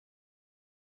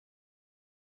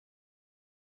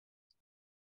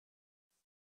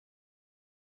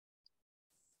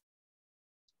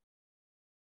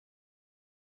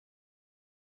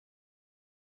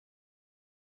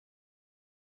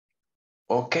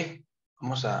Ok,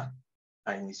 vamos a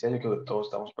iniciar. Yo creo que todos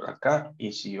estamos por acá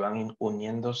y si van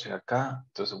uniéndose acá,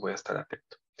 entonces voy a estar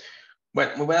atento.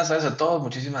 Bueno, muy buenas tardes a todos.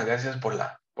 Muchísimas gracias por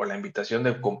la invitación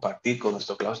de compartir con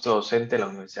nuestro claustro docente de la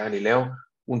Universidad de Galileo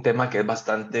un tema que es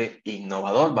bastante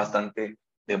innovador, bastante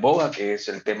de boga, que es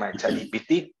el tema de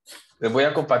ChatGPT. Les voy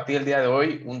a compartir el día de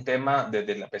hoy un tema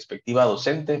desde la perspectiva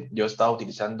docente. Yo he estado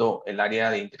utilizando el área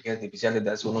de inteligencia artificial desde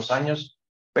hace unos años,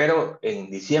 pero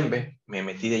en diciembre me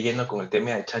metí de lleno con el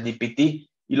tema de ChatGPT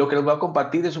y lo que les voy a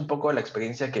compartir es un poco de la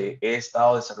experiencia que he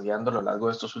estado desarrollando a lo largo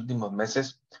de estos últimos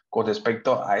meses con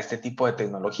respecto a este tipo de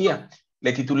tecnología.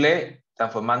 Le titulé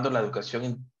Transformando la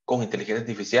educación con inteligencia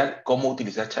artificial, cómo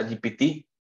utilizar ChatGPT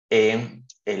en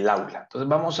el aula. Entonces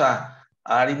vamos a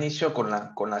dar inicio con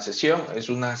la sesión. Es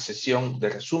una sesión de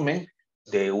resumen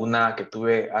de una que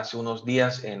tuve hace unos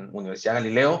días en Universidad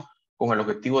Galileo con el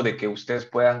objetivo de que ustedes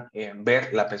puedan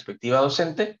ver la perspectiva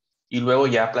docente y luego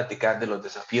ya platicar de los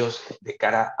desafíos de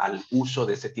cara al uso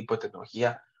de este tipo de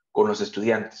tecnología con los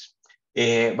estudiantes.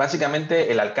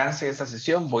 Básicamente el alcance de esta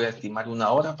sesión voy a estimar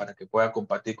 1 hora para que pueda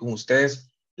compartir con ustedes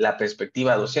la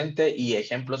perspectiva docente y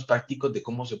ejemplos prácticos de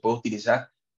cómo se puede utilizar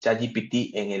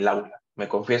ChatGPT en el aula. Me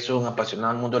confieso un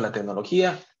apasionado del mundo de la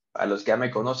tecnología. A los que ya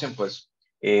me conocen, pues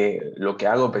lo que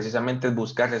hago precisamente es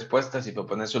buscar respuestas y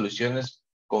proponer soluciones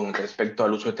con respecto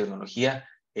al uso de tecnología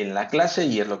en la clase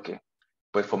y es lo que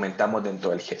pues fomentamos dentro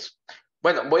del GES.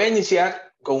 Bueno, voy a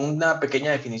iniciar con una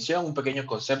pequeña definición, un pequeño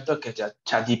concepto que es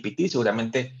ChatGPT.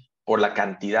 Seguramente por la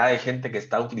cantidad de gente que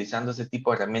está utilizando este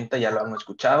tipo de herramienta ya lo han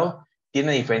escuchado.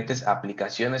 Tiene diferentes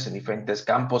aplicaciones en diferentes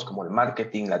campos como el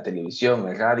marketing, la televisión,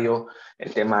 el radio,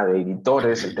 el tema de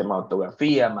editores, el tema de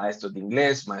ortografía, maestros de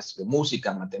inglés, maestros de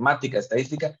música, matemática,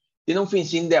 estadística. Tiene un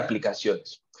sinfín de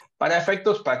aplicaciones. Para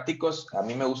efectos prácticos, a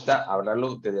mí me gusta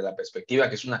hablarlo desde la perspectiva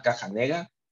que es una caja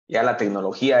negra. Ya la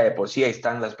tecnología de por sí, ahí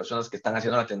están las personas que están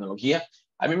haciendo la tecnología.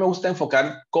 A mí me gusta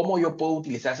enfocar cómo yo puedo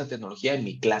utilizar esa tecnología en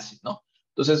mi clase, ¿no?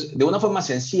 Entonces, de una forma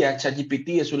sencilla,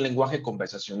 ChatGPT es un lenguaje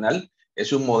conversacional,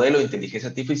 es un modelo de inteligencia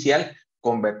artificial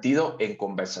convertido en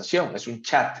conversación. Es un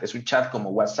chat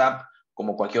como WhatsApp,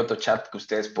 como cualquier otro chat que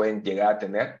ustedes pueden llegar a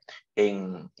tener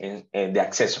de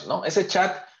acceso, ¿no? Ese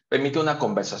chat permite una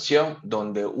conversación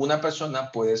donde una persona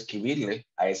puede escribirle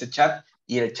a ese chat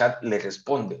y el chat le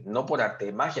responde, no por arte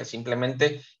de magia,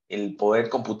 simplemente el poder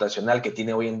computacional que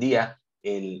tiene hoy en día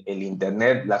el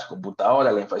Internet, las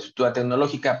computadoras, la infraestructura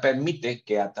tecnológica permite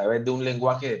que a través de un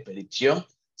lenguaje de predicción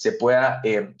se pueda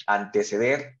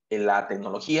anteceder en la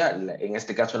tecnología, en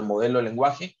este caso el modelo de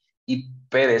lenguaje, y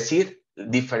predecir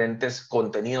diferentes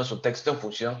contenidos o texto en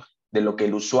función de lo que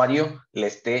el usuario le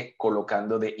esté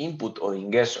colocando de input o de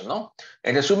ingreso, ¿no?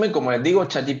 En resumen, como les digo,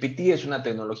 ChatGPT es una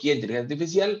tecnología de inteligencia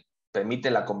artificial,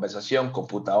 permite la conversación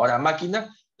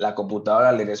computadora-máquina, la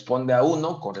computadora le responde a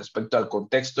uno con respecto al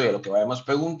contexto y a lo que vayamos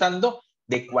preguntando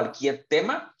de cualquier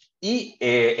tema y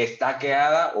está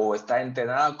creada o está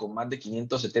entrenada con más de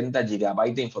 570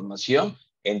 gigabytes de información,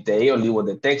 entre ellos libros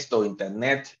de texto,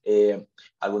 internet,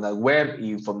 algunas web y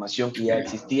información que ya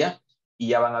existía y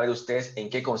ya van a ver ustedes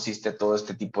en qué consiste todo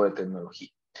este tipo de tecnología.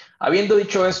 Habiendo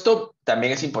dicho esto,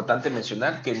 también es importante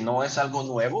mencionar que no es algo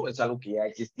nuevo, es algo que ya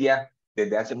existía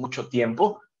desde hace mucho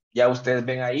tiempo. Ya ustedes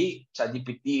ven ahí,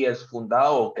 ChatGPT es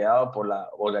fundado o creado por la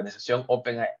organización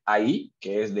OpenAI,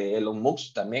 que es de Elon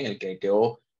Musk también, el que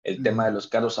creó el tema de los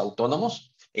carros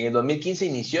autónomos. En el 2015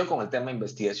 inició con el tema de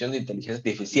investigación de inteligencia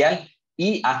artificial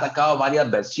y ha sacado varias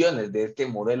versiones de este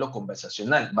modelo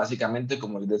conversacional. Básicamente,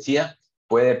 como les decía,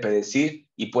 puede predecir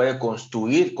y puede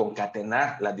construir,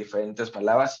 concatenar las diferentes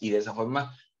palabras y de esa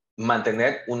forma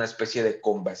mantener una especie de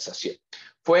conversación.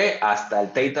 Fue hasta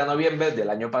el 30 de noviembre del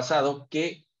año pasado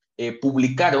que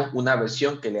publicaron una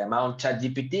versión que le llamaron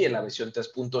ChatGPT en la versión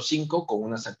 3.5 con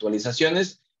unas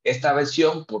actualizaciones. Esta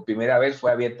versión por primera vez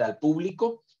fue abierta al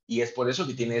público y es por eso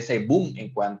que tiene ese boom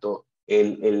en cuanto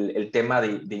el tema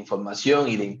de información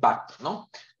y de impacto, ¿no?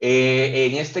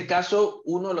 En este caso,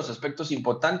 uno de los aspectos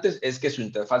importantes es que su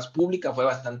interfaz pública fue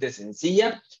bastante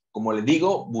sencilla. Como les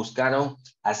digo, buscaron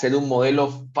hacer un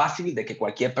modelo fácil de que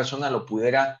cualquier persona lo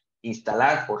pudiera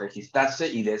instalar o registrarse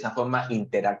y de esa forma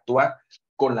interactuar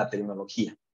con la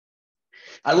tecnología.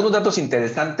 Algunos datos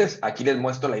interesantes, aquí les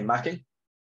muestro la imagen.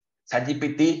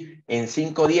 ChatGPT en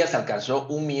 5 días alcanzó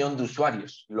 1 millón de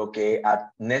usuarios, lo que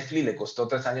a Netflix le costó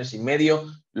 3 años y medio,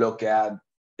 lo que a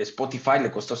Spotify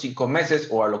le costó 5 meses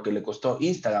o a lo que le costó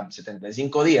Instagram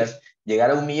 75 días.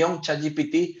 Llegar a 1 millón,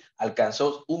 ChatGPT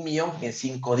alcanzó 1 millón en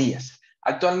 5 días.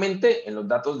 Actualmente, en los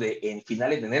datos en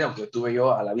finales de enero, que tuve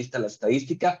yo a la vista la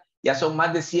estadística, ya son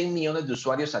más de 100 millones de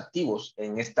usuarios activos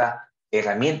en esta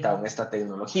herramienta o en esta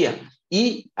tecnología.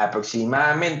 y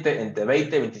aproximadamente entre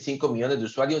 20 y 25 millones de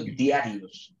usuarios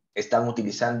diarios están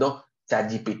utilizando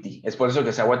ChatGPT. Es por eso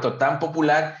que se ha vuelto tan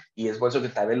popular y es por eso que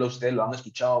tal vez ustedes lo han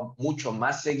escuchado mucho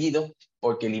más seguido,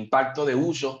 porque el impacto de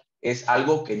uso es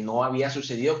algo que no había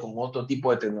sucedido con otro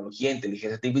tipo de tecnología de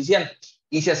inteligencia artificial.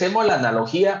 Y si hacemos la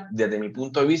analogía, desde mi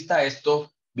punto de vista,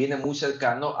 esto viene muy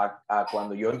cercano a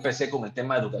cuando yo empecé con el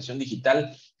tema de educación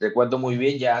digital. Recuerdo muy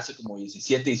bien, ya hace como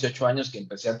 17, 18 años que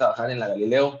empecé a trabajar en la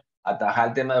Galileo, a trabajar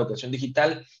el tema de educación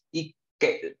digital y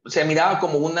que se miraba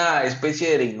como una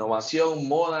especie de innovación,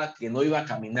 moda que no iba a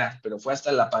caminar, pero fue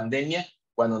hasta la pandemia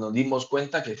cuando nos dimos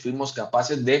cuenta que fuimos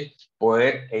capaces de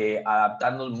poder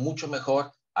adaptarnos mucho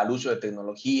mejor al uso de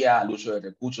tecnología, al uso de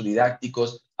recursos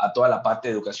didácticos, a toda la parte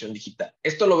de educación digital.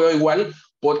 Esto lo veo igual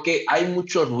porque hay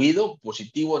mucho ruido,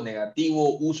 positivo,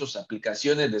 negativo, usos,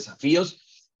 aplicaciones, desafíos,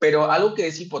 pero algo que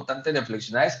es importante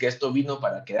reflexionar es que esto vino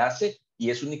para quedarse y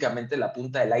es únicamente la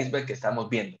punta del iceberg que estamos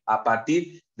viendo. A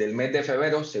partir del mes de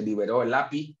febrero se liberó el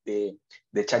API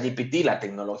de ChatGPT, la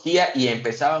tecnología, y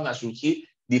empezaban a surgir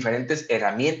diferentes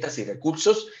herramientas y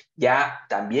recursos. Ya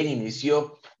también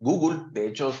inició Google, de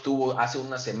hecho tuvo hace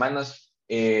unas semanas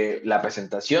la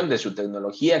presentación de su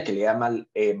tecnología que le llaman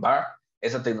BAR.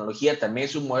 Esa tecnología también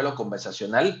es un modelo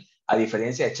conversacional, a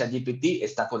diferencia de ChatGPT,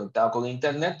 está conectado con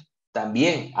Internet.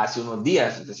 También hace unos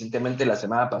días, recientemente la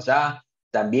semana pasada,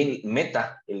 también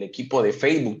Meta, el equipo de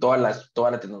Facebook, toda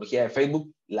la tecnología de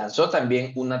Facebook, lanzó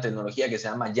también una tecnología que se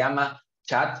llama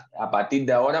Chat. A partir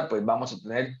de ahora, pues vamos a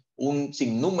tener un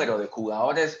sinnúmero de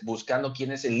jugadores buscando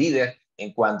quién es el líder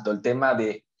en cuanto al tema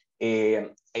de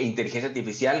inteligencia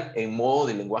artificial en modo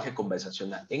de lenguaje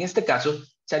conversacional. En este caso,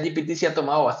 ChatGPT se ha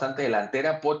tomado bastante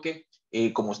delantera porque,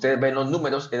 como ustedes ven los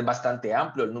números, es bastante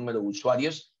amplio el número de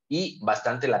usuarios y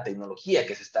bastante la tecnología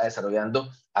que se está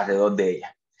desarrollando alrededor de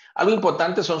ella. Algo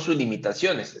importante son sus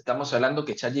limitaciones. Estamos hablando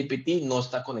que ChatGPT no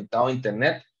está conectado a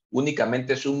Internet,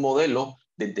 únicamente es un modelo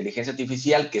de inteligencia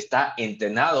artificial que está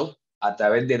entrenado a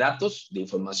través de datos, de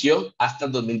información, hasta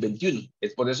el 2021.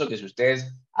 Es por eso que si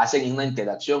ustedes hacen una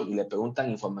interacción y le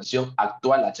preguntan información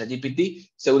actual a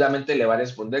ChatGPT, seguramente le va a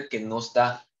responder que no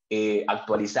está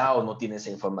actualizado o no tiene esa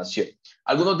información.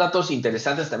 Algunos datos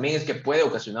interesantes también es que puede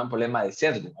ocasionar un problema de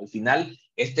sesgo. Al final,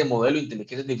 este modelo de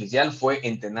inteligencia artificial fue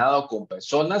entrenado con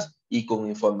personas y con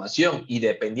información, y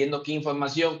dependiendo qué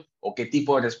información o qué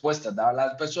tipo de respuestas daban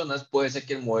las personas, puede ser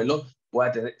que el modelo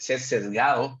pueda ser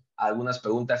sesgado a algunas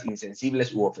preguntas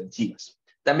insensibles u ofensivas.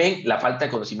 También la falta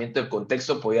de conocimiento del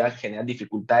contexto podría generar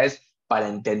dificultades para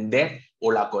entender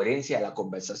o la coherencia de la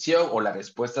conversación o las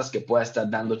respuestas que pueda estar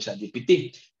dando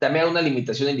ChatGPT. También hay unas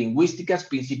limitaciones lingüísticas,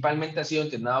 principalmente ha sido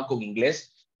entrenado con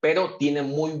inglés, pero tiene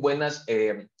muy buenos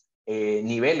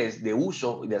niveles de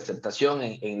uso y de aceptación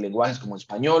en lenguajes como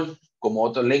español, como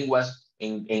otras lenguas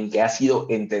en que ha sido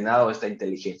entrenado esta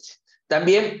inteligencia.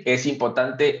 También es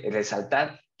importante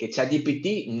resaltar que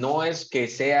ChatGPT no es que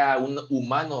sea un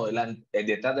humano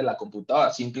detrás de la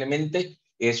computadora, simplemente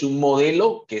es un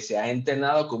modelo que se ha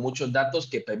entrenado con muchos datos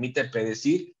que permite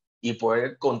predecir y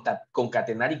poder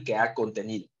concatenar y crear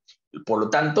contenido. Por lo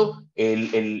tanto,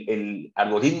 el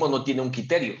algoritmo no tiene un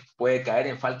criterio, puede caer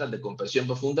en faltas de comprensión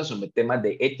profunda sobre temas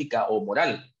de ética o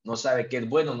moral. No sabe qué es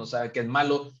bueno, no sabe qué es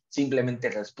malo,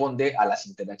 simplemente responde a las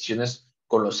interacciones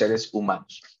con los seres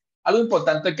humanos. Algo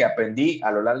importante que aprendí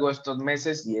a lo largo de estos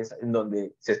meses y es en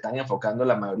donde se están enfocando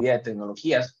la mayoría de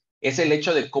tecnologías es el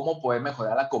hecho de cómo poder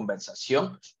mejorar la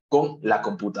conversación con la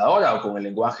computadora o con el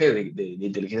lenguaje de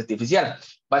inteligencia artificial.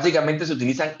 Básicamente se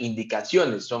utilizan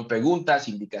indicaciones, son preguntas,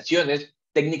 indicaciones,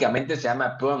 técnicamente se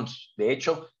llama prompts. De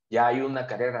hecho, ya hay una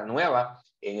carrera nueva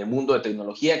en el mundo de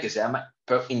tecnología que se llama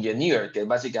Prompt Engineer, que es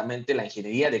básicamente la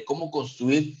ingeniería de cómo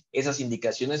construir esas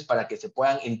indicaciones para que se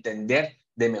puedan entender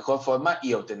de mejor forma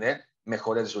y obtener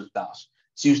mejores resultados.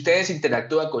 Si ustedes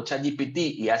interactúan con ChatGPT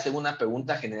y hacen una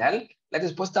pregunta general, la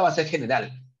respuesta va a ser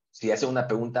general. Si hacen una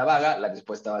pregunta vaga, la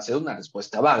respuesta va a ser una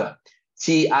respuesta vaga.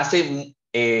 Si hacen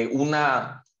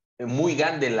una muy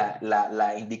grande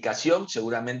la indicación,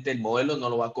 seguramente el modelo no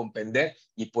lo va a comprender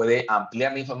y puede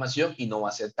ampliar la información y no va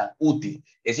a ser tan útil.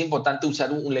 Es importante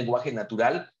usar un lenguaje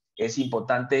natural, es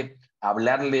importante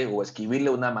hablarle o escribirle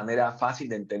de una manera fácil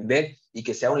de entender y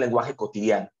que sea un lenguaje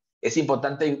cotidiano. Es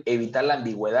importante evitar la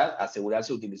ambigüedad,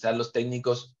 asegurarse de utilizar los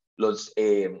técnicos, los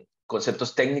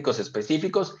conceptos técnicos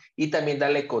específicos y también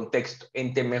darle contexto.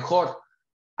 Entre mejor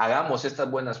hagamos estas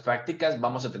buenas prácticas,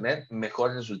 vamos a tener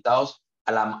mejores resultados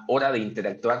a la hora de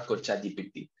interactuar con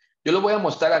ChatGPT. Yo lo voy a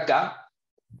mostrar acá.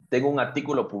 Tengo un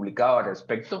artículo publicado al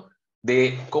respecto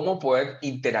de cómo poder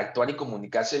interactuar y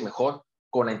comunicarse mejor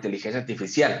con la inteligencia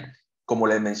artificial. Como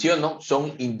les menciono,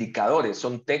 son indicadores,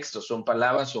 son textos, son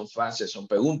palabras, son frases, son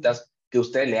preguntas que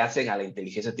ustedes le hacen a la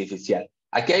inteligencia artificial.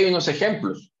 Aquí hay unos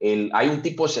ejemplos. Hay un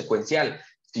tipo secuencial.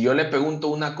 Si yo le pregunto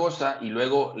una cosa y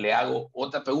luego le hago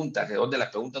otra pregunta alrededor de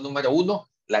la pregunta número 1,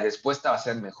 la respuesta va a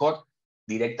ser mejor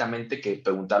directamente que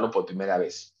preguntarlo por primera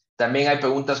vez. También hay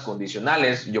preguntas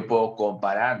condicionales. Yo puedo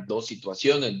comparar dos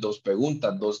situaciones, dos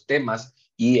preguntas, dos temas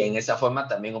y en esa forma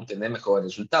también obtener mejores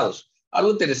resultados.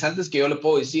 Algo interesante es que yo le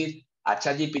puedo decir a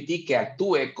ChatGPT que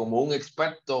actúe como un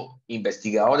experto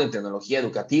investigador en tecnología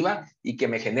educativa y que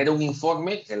me genere un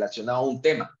informe relacionado a un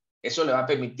tema. Eso le va a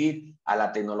permitir a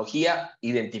la tecnología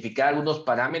identificar algunos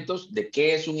parámetros de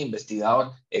qué es un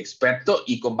investigador experto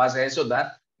y con base a eso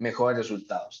dar mejores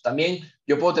resultados. También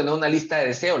yo puedo tener una lista de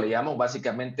deseos, le llamo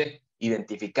básicamente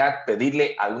identificar,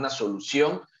 pedirle alguna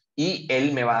solución y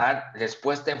él me va a dar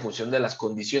respuesta en función de las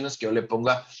condiciones que yo le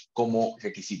ponga como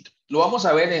requisito. Lo vamos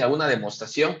a ver en alguna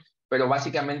demostración, pero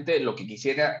básicamente lo que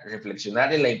quisiera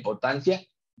reflexionar es la importancia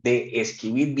de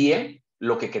escribir bien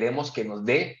lo que queremos que nos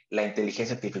dé la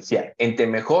inteligencia artificial. Entre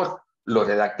mejor lo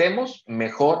redactemos,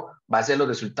 mejor va a ser los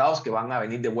resultados que van a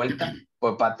venir de vuelta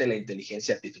por parte de la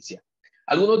inteligencia artificial.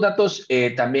 Algunos datos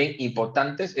también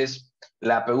importantes es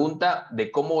la pregunta de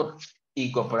cómo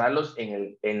incorporarlos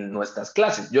en nuestras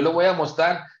clases. Yo les voy a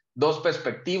mostrar dos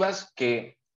perspectivas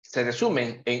que se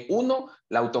resumen en uno,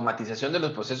 la automatización de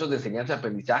los procesos de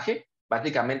enseñanza-aprendizaje.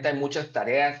 Básicamente hay muchas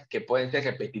tareas que pueden ser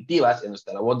repetitivas en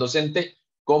nuestra labor docente,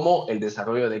 como el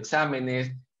desarrollo de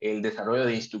exámenes, el desarrollo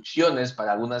de instrucciones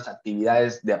para algunas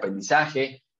actividades de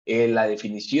aprendizaje, la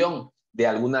definición de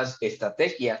algunas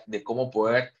estrategias de cómo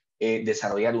poder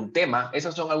desarrollar un tema.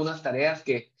 Esas son algunas tareas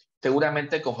que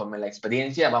seguramente conforme la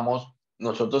experiencia vamos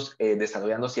nosotros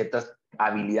desarrollando ciertas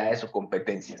habilidades o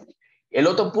competencias. El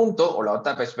otro punto o la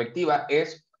otra perspectiva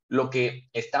es lo que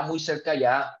está muy cerca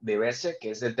ya de verse,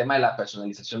 que es el tema de la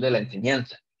personalización de la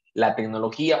enseñanza. La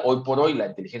tecnología, hoy por hoy, la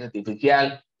inteligencia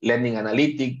artificial, Learning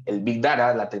Analytics, el Big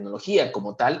Data, la tecnología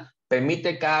como tal,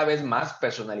 permite cada vez más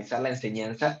personalizar la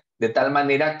enseñanza de tal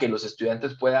manera que los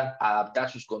estudiantes puedan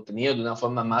adaptar sus contenidos de una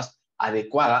forma más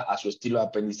adecuada a su estilo de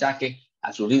aprendizaje,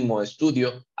 a su ritmo de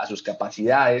estudio, a sus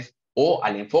capacidades o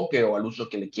al enfoque o al uso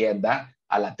que le quieran dar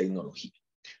a la tecnología.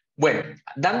 Bueno,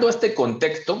 dando este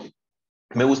contexto,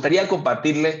 me gustaría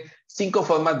compartirle 5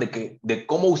 formas de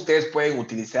cómo ustedes pueden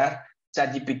utilizar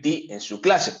ChatGPT en su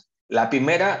clase. La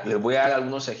primera, les voy a dar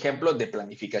algunos ejemplos de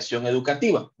planificación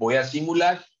educativa. Voy a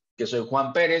simular que soy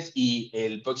Juan Pérez y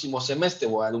el próximo semestre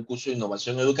voy a dar un curso de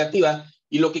innovación educativa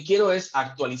y lo que quiero es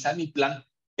actualizar mi plan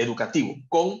educativo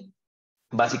con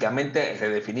básicamente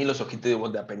redefinir los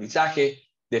objetivos de aprendizaje,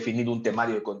 definir un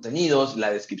temario de contenidos,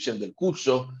 la descripción del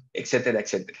curso, etcétera,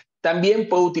 etcétera. También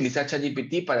puedo utilizar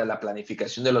ChatGPT para la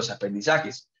planificación de los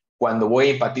aprendizajes. Cuando voy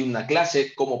a impartir una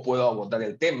clase, cómo puedo abordar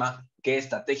el tema, qué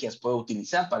estrategias puedo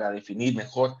utilizar para definir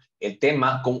mejor el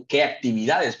tema, con qué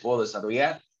actividades puedo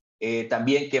desarrollar,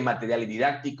 también qué materiales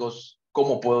didácticos,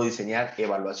 cómo puedo diseñar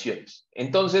evaluaciones.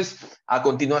 Entonces, a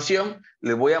continuación,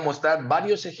 les voy a mostrar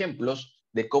varios ejemplos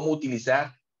de cómo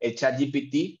utilizar el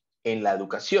ChatGPT en la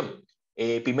educación.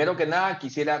 Primero que nada,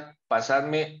 quisiera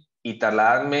pasarme y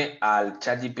trasladarme al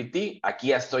ChatGPT. Aquí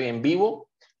ya estoy en vivo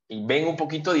y ven un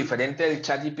poquito diferente del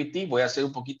ChatGPT. Voy a hacer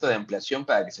un poquito de ampliación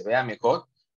para que se vea mejor,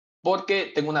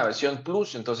 porque tengo una versión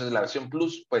Plus, entonces la versión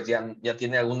Plus pues ya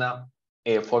tiene alguna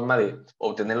forma de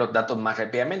obtener los datos más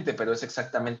rápidamente, pero es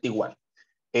exactamente igual.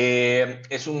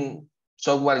 Es un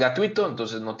software gratuito,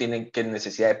 entonces no tienen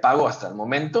necesidad de pago hasta el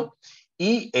momento.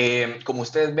 Y como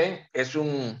ustedes ven, es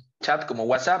un chat como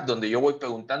WhatsApp donde yo voy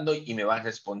preguntando y me van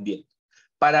respondiendo.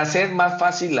 Para hacer más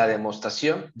fácil la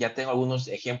demostración, ya tengo algunos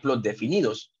ejemplos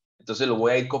definidos. Entonces lo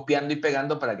voy a ir copiando y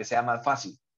pegando para que sea más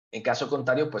fácil. En caso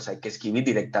contrario, pues hay que escribir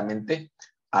directamente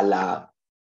al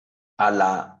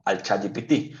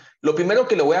ChatGPT. Lo primero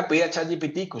que le voy a pedir a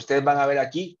ChatGPT, que ustedes van a ver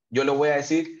aquí, yo le voy a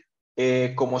decir,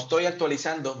 como estoy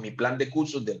actualizando mi plan de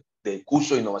cursos de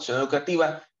curso de innovación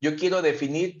educativa, yo quiero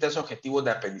definir 3 objetivos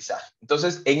de aprendizaje.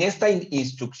 Entonces, en esta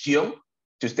instrucción,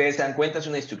 si ustedes se dan cuenta, es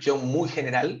una instrucción muy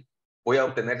general, voy a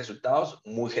obtener resultados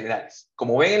muy generales.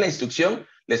 Como ven en la instrucción,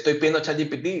 le estoy pidiendo a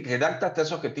ChatGPT, redacta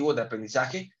 3 objetivos de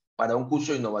aprendizaje para un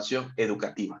curso de innovación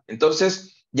educativa.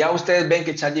 Entonces, ya ustedes ven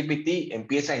que ChatGPT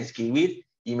empieza a inscribir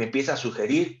y me empieza a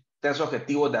sugerir 3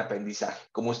 objetivos de aprendizaje.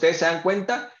 Como ustedes se dan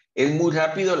cuenta, es muy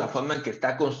rápido la forma en que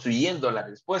está construyendo la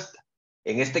respuesta.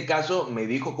 En este caso, me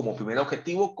dijo como primer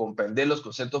objetivo comprender los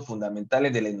conceptos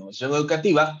fundamentales de la innovación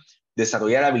educativa,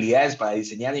 desarrollar habilidades para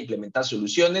diseñar e implementar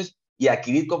soluciones y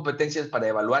adquirir competencias para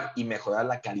evaluar y mejorar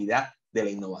la calidad de la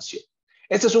innovación.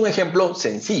 Este es un ejemplo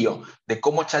sencillo de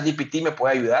cómo ChatGPT me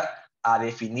puede ayudar a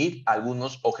definir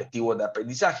algunos objetivos de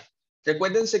aprendizaje.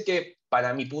 Recuérdense que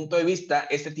para mi punto de vista,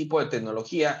 este tipo de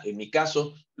tecnología, en mi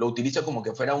caso, lo utilizo como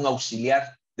que fuera un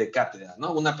auxiliar de cátedra,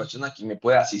 ¿no? Una persona que me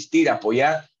pueda asistir,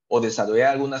 apoyar o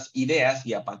desarrollar algunas ideas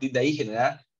y a partir de ahí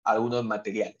generar algunos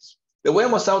materiales. Le voy a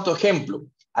mostrar otro ejemplo.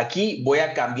 Aquí voy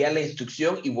a cambiar la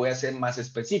instrucción y voy a ser más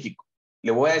específico.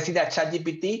 Le voy a decir a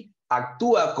ChatGPT,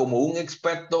 actúa como un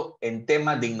experto en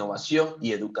temas de innovación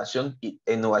y educación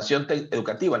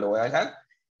educativa, le voy a dejar,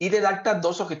 y redacta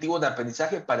 2 objetivos de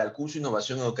aprendizaje para el curso de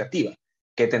innovación educativa,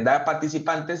 que tendrá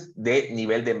participantes de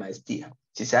nivel de maestría.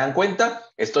 Si se dan cuenta,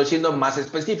 estoy siendo más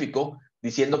específico,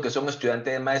 diciendo que son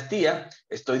estudiantes de maestría,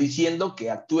 estoy diciendo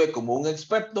que actúe como un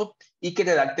experto y que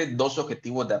redacte 2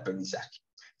 objetivos de aprendizaje.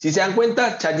 Si se dan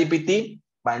cuenta, ChatGPT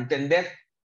va a entender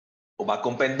o va a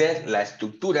comprender la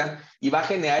estructura y va a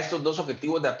generar estos 2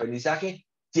 objetivos de aprendizaje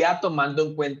ya tomando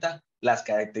en cuenta las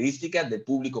características del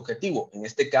público objetivo, en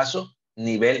este caso,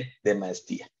 nivel de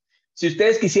maestría. Si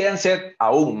ustedes quisieran ser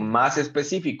aún más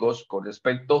específicos con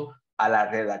respecto a la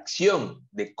redacción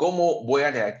de cómo voy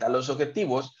a redactar los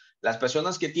objetivos, las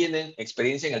personas que tienen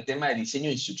experiencia en el tema de diseño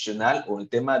instruccional o el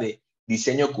tema de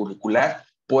diseño curricular,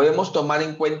 podemos tomar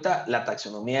en cuenta la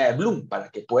taxonomía de Bloom para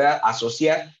que pueda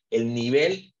asociar el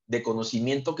nivel de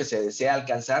conocimiento que se desea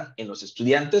alcanzar en los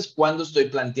estudiantes cuando estoy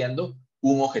planteando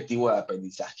un objetivo de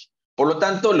aprendizaje. Por lo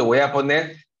tanto, le voy a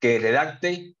poner que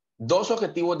redacte 2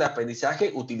 objetivos de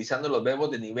aprendizaje utilizando los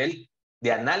verbos de nivel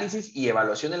de análisis y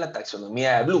evaluación de la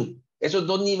taxonomía de Bloom. Esos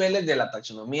 2 niveles de la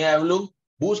taxonomía de Bloom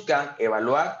buscan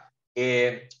evaluar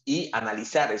y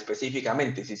analizar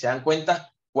específicamente. Si se dan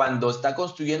cuenta, cuando está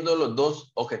construyendo los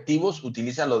 2 objetivos,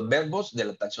 utiliza los verbos de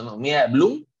la taxonomía de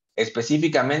Bloom,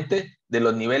 específicamente de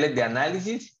los niveles de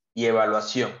análisis y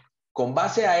evaluación. Con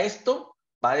base a esto,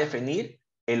 va a definir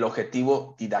el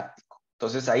objetivo didáctico.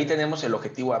 Entonces, ahí tenemos el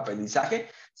objetivo de aprendizaje.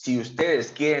 Si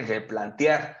ustedes quieren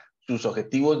replantear sus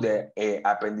objetivos de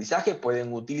aprendizaje,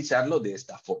 pueden utilizarlo de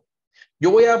esta forma.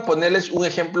 Yo voy a ponerles un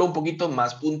ejemplo un poquito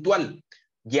más puntual.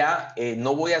 Ya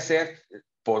no voy a hacer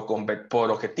por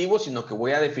objetivos, sino que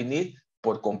voy a definir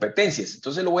por competencias.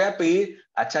 Entonces le voy a pedir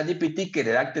a ChatGPT que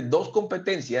redacte 2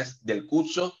 competencias del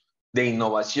curso de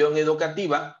innovación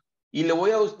educativa y le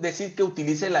voy a decir que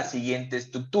utilice la siguiente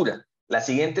estructura. La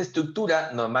siguiente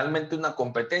estructura, normalmente una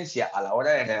competencia a la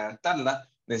hora de redactarla,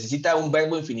 necesita un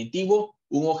verbo infinitivo,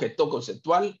 un objeto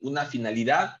conceptual, una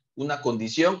finalidad, una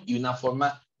condición y una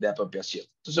forma de apropiación.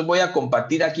 Entonces voy a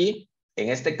compartir aquí, en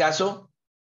este caso,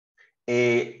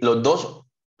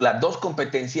 las dos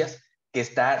competencias que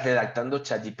está redactando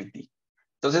ChatGPT.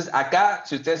 Entonces, acá,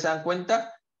 si ustedes se dan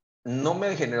cuenta, no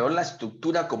me generó la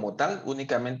estructura como tal,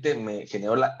 únicamente me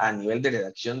generó a nivel de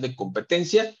redacción de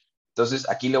competencia. Entonces,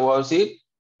 aquí le voy a decir,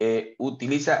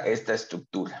 utiliza esta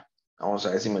estructura. Vamos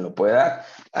a ver si me lo puede dar.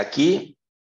 Aquí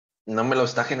no me lo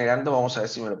está generando, vamos a ver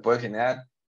si me lo puede generar,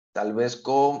 tal vez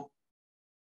con,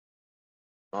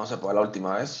 vamos a probar la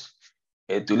última vez.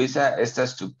 Utiliza esta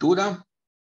estructura.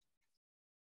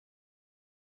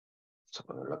 Vamos a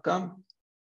ponerlo acá.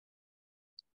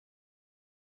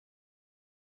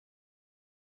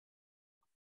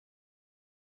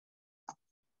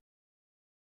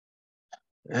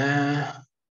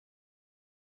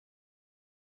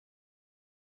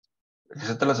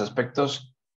 Resalta los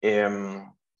aspectos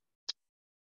de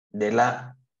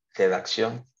la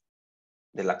redacción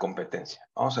de la competencia.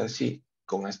 Vamos a ver si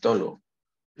con esto lo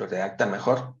redacta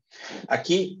mejor.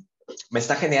 Aquí me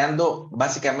está generando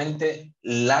básicamente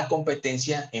la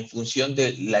competencia en función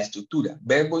de la estructura.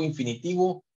 Verbo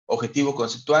infinitivo, objetivo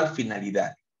conceptual,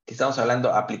 finalidad. Estamos hablando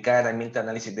de aplicar herramientas de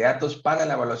análisis de datos para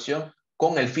la evaluación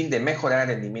con el fin de mejorar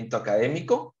el rendimiento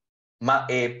académico.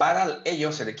 Para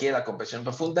ello se requiere la comprensión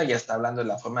profunda, ya está hablando de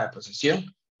la forma de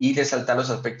procesión y resaltar los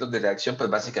aspectos de redacción, pues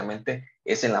básicamente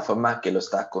es en la forma que lo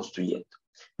está construyendo.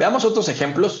 Veamos otros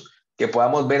ejemplos que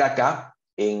podamos ver acá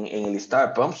en el listado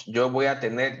de prompts. Yo voy a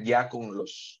tener ya con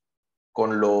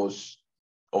los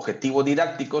objetivos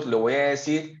didácticos, le voy a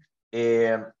decir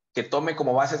que tome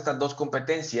como base estas 2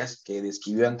 competencias que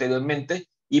describió anteriormente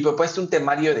y propuesta un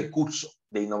temario de curso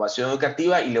de innovación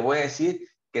educativa y le voy a decir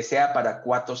que sea para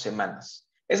 4 semanas.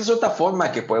 Esa es otra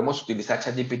forma que podemos utilizar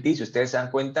ChatGPT. Si ustedes se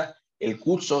dan cuenta, el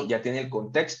curso ya tiene el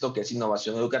contexto que es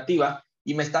innovación educativa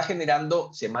y me está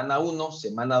generando semana 1,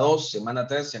 semana 2, semana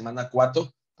 3, semana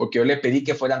 4, porque yo le pedí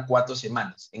que fueran 4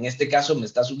 semanas. En este caso me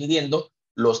está sugiriendo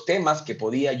los temas que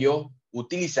podía yo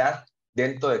utilizar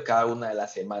dentro de cada una de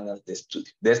las semanas de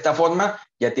estudio. De esta forma,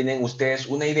 ya tienen ustedes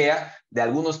una idea de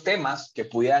algunos temas que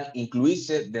pudieran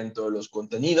incluirse dentro de los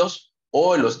contenidos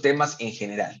o de los temas en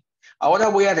general. Ahora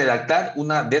voy a redactar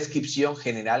una descripción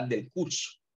general del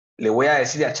curso. Le voy a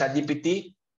decir a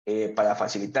ChatGPT, para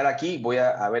facilitar aquí, voy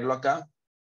a verlo acá.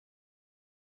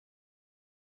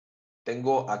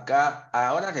 Tengo acá,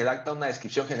 ahora redacta una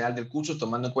descripción general del curso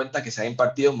tomando en cuenta que se ha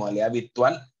impartido en modalidad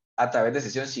virtual a través de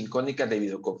sesiones sincrónicas de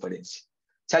videoconferencia.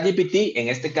 ChatGPT, en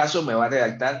este caso, me va a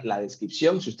redactar la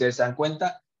descripción. Si ustedes se dan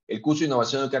cuenta, el curso de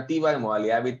innovación educativa en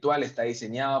modalidad virtual está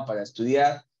diseñado para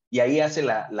estudiar y ahí hace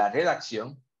la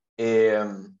redacción.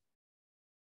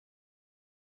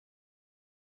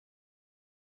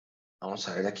 Vamos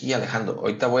a ver aquí, Alejandro.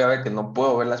 Ahorita voy a ver que no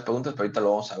puedo ver las preguntas, pero ahorita lo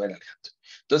vamos a ver, Alejandro.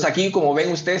 Entonces, aquí, como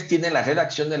ven ustedes, tienen la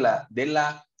redacción de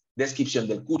la descripción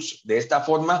del curso. De esta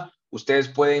forma, ustedes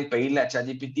pueden pedirle a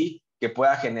ChatGPT que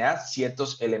pueda generar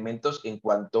ciertos elementos en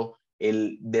cuanto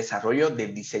al desarrollo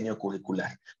del diseño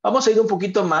curricular. Vamos a ir un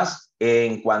poquito más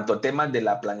en cuanto a temas de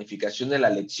la planificación de la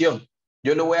lección.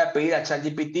 Yo le voy a pedir a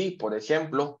ChatGPT, por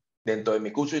ejemplo, dentro de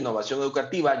mi curso de innovación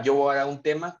educativa, yo voy a dar un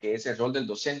tema que es el rol del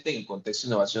docente en el contexto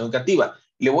de innovación educativa.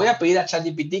 Le voy a pedir a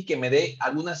ChatGPT que me dé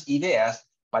algunas ideas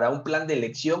para un plan de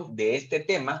lección de este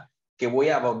tema que voy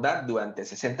a abordar durante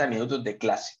 60 minutos de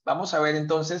clase. Vamos a ver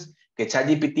entonces que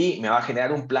ChatGPT me va a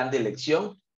generar un plan de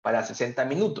lección para 60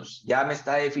 minutos. Ya me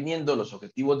está definiendo los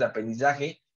objetivos de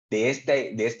aprendizaje de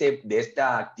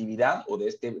esta actividad o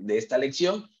de esta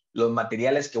lección, los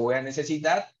materiales que voy a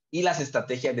necesitar y las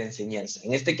estrategias de enseñanza.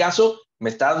 En este caso, me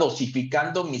está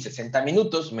dosificando mis 60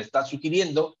 minutos, me está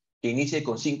sugiriendo que inicie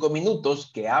con 5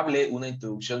 minutos, que hable una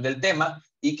introducción del tema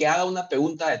y que haga una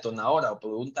pregunta detonadora o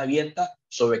pregunta abierta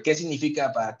sobre qué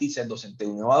significa para ti ser docente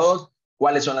innovador,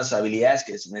 cuáles son las habilidades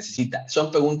que se necesita.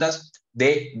 Son preguntas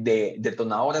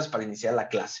detonadoras para iniciar la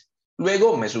clase.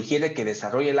 Luego me sugiere que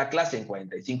desarrolle la clase en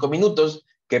 45 minutos,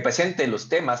 que presente los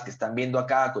temas que están viendo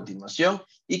acá a continuación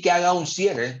y que haga un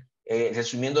cierre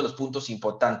resumiendo los puntos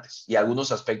importantes y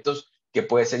algunos aspectos que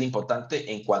puede ser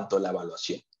importante en cuanto a la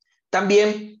evaluación.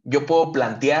 También yo puedo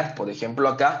plantear, por ejemplo,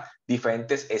 acá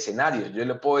diferentes escenarios. Yo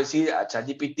le puedo decir a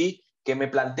ChatGPT que me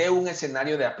plantee un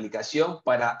escenario de aplicación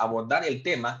para abordar el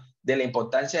tema de la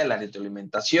importancia de la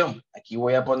retroalimentación. Aquí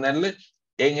voy a ponerle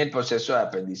en el proceso de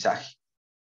aprendizaje.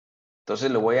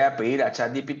 Entonces le voy a pedir a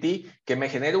ChatGPT que me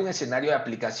genere un escenario de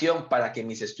aplicación para que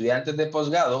mis estudiantes de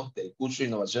posgrado del curso de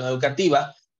innovación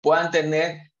educativa puedan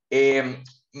tener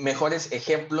mejores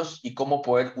ejemplos y cómo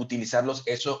poder utilizarlos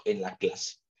eso en la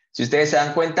clase. Si ustedes se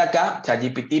dan cuenta acá,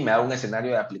 ChatGPT me da un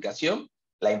escenario de aplicación,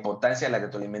 la importancia de la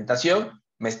retroalimentación,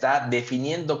 me está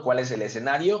definiendo cuál es el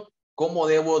escenario, cómo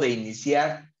debo de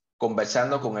iniciar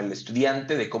conversando con el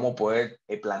estudiante de cómo poder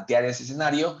plantear ese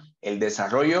escenario, el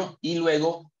desarrollo y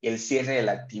luego el cierre de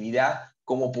la actividad,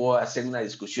 cómo puedo hacer una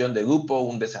discusión de grupo,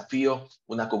 un desafío,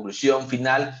 una conclusión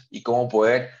final y cómo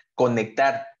poder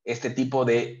conectar este tipo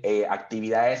de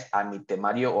actividades a mi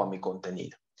temario o a mi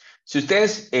contenido. Si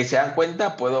ustedes se dan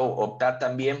cuenta, puedo optar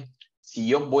también, si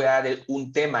yo voy a dar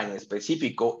un tema en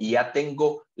específico y ya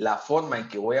tengo la forma en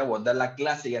que voy a abordar la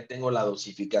clase, ya tengo la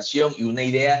dosificación y una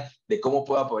idea de cómo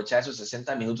puedo aprovechar esos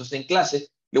 60 minutos en clase,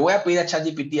 le voy a pedir a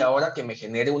ChatGPT ahora que me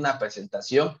genere una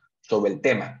presentación sobre el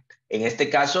tema. En este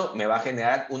caso, me va a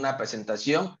generar una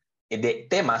presentación de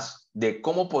temas de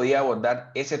cómo podía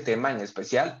abordar ese tema en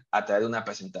especial a través de una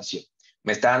presentación.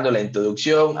 Me está dando la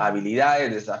introducción,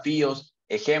 habilidades, desafíos,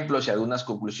 ejemplos y algunas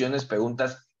conclusiones,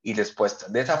 preguntas y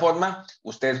respuestas. De esa forma,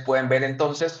 ustedes pueden ver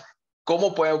entonces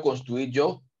cómo puedo construir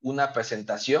yo una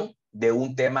presentación de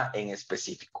un tema en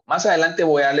específico. Más adelante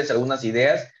voy a darles algunas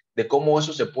ideas de cómo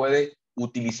eso se puede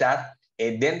utilizar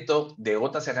dentro de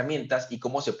otras herramientas y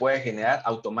cómo se puede generar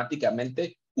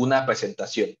automáticamente una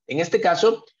presentación. En este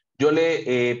caso, yo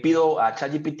le pido a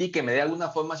ChatGPT que me dé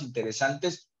algunas formas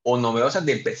interesantes o novedosas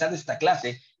de empezar esta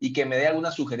clase y que me dé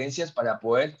algunas sugerencias para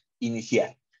poder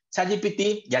iniciar.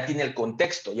 ChatGPT ya tiene el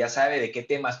contexto, ya sabe de qué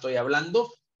tema estoy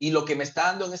hablando y lo que me está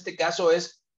dando en este caso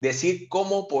es decir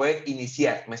cómo poder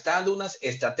iniciar. Me está dando unas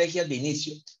estrategias de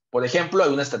inicio. Por ejemplo,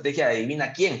 hay una estrategia de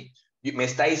adivina quién. Me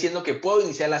está diciendo que puedo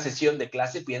iniciar la sesión de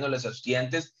clase pidiéndoles a los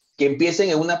estudiantes que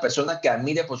empiecen en una persona que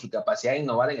admire por su capacidad de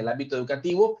innovar en el ámbito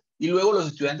educativo y luego los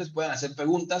estudiantes puedan hacer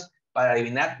preguntas para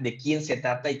adivinar de quién se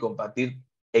trata y compartir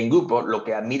en grupo lo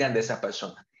que admiran de esa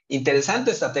persona.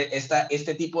 Interesante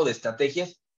este tipo de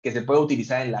estrategias que se puede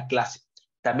utilizar en la clase.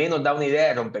 También nos da una idea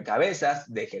de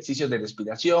rompecabezas, de ejercicios de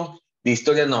respiración, de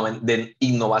historias de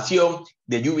innovación,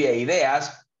 de lluvia de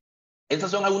ideas.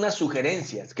 Estas son algunas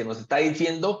sugerencias que nos está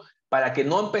diciendo para que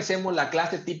no empecemos la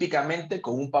clase típicamente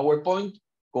con un PowerPoint,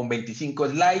 con 25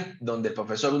 slides, donde el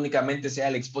profesor únicamente sea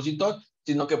el expositor,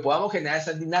 sino que podamos generar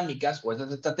esas dinámicas o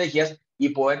esas estrategias y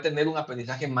poder tener un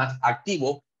aprendizaje más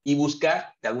activo y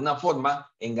buscar de alguna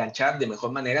forma enganchar de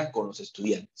mejor manera con los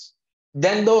estudiantes.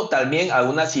 Dando también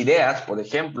algunas ideas, por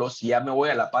ejemplo, si ya me voy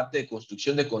a la parte de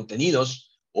construcción de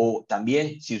contenidos, o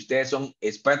también si ustedes son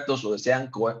expertos o desean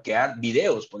crear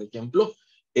videos, por ejemplo,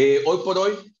 Hoy por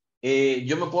hoy,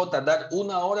 yo me puedo tardar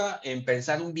 1 hora en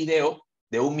pensar un video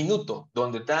de 1 minuto,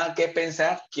 donde tenga que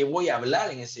pensar qué voy a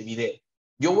hablar en ese video.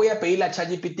 Yo voy a pedirle a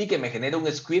ChatGPT que me genere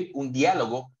un script, un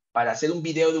diálogo, para hacer un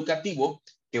video educativo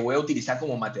que voy a utilizar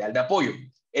como material de apoyo.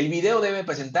 El video debe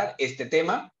presentar este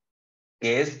tema,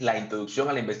 que es la introducción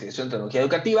a la investigación en tecnología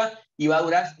educativa, y va a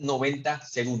durar 90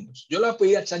 segundos. Yo le voy a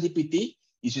pedir a ChatGPT,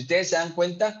 y si ustedes se dan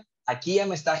cuenta, aquí ya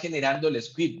me está generando el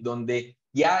script, donde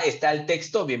ya está el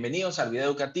texto: bienvenidos al video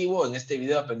educativo, en este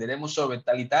video aprenderemos sobre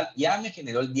tal y tal. Ya me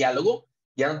generó el diálogo,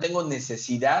 ya no tengo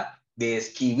necesidad de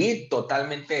escribir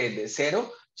totalmente de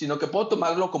cero, sino que puedo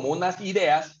tomarlo como unas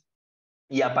ideas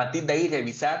y a partir de ahí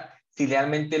revisar si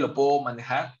realmente lo puedo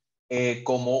manejar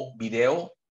como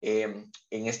video en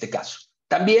este caso.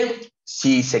 También,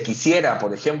 si se quisiera,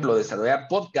 por ejemplo, desarrollar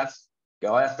podcasts, que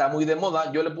ahora está muy de moda,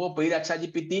 yo le puedo pedir a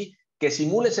ChatGPT que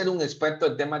simule ser un experto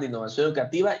en temas de innovación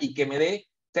educativa y que me dé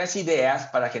 3 ideas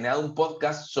para generar un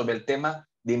podcast sobre el tema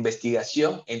de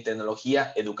investigación en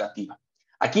tecnología educativa.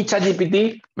 Aquí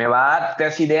ChatGPT me va a dar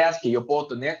 3 ideas que yo puedo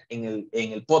tener en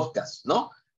el podcast,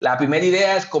 ¿no? La primera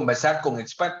idea es conversar con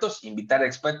expertos, invitar a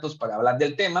expertos para hablar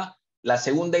del tema. La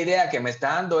segunda idea que me está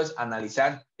dando es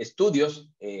analizar estudios,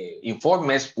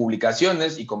 informes,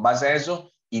 publicaciones, y con base a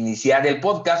eso iniciar el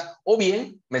podcast, o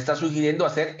bien me está sugiriendo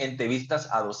hacer entrevistas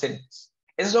a docentes.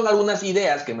 Esas son algunas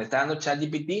ideas que me está dando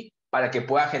ChatGPT para que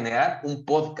pueda generar un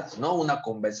podcast, ¿no? Una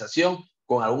conversación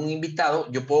con algún invitado.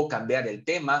 Yo puedo cambiar el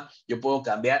tema, yo puedo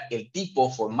cambiar el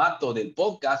tipo, formato del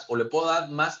podcast, o le puedo dar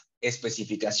más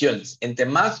especificaciones. Entre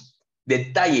más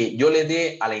detalle yo le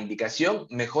dé a la indicación,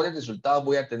 mejores resultados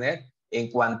voy a tener en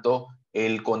cuanto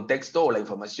al contexto o la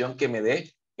información que me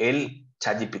dé el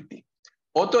ChatGPT.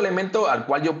 Otro elemento al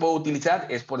cual yo puedo utilizar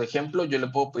es, por ejemplo, yo le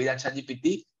puedo pedir a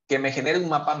ChatGPT que me genere un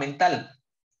mapa mental.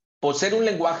 Por ser un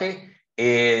lenguaje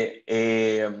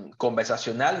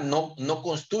conversacional, no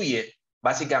construye,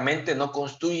 básicamente no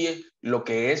construye lo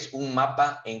que es un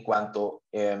mapa en cuanto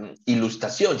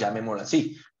ilustración, llamémoslo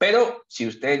así. Pero si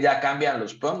ustedes ya cambian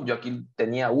los prompts, yo aquí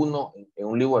tenía uno en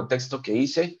un libro de texto que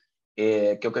hice,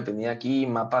 creo que tenía aquí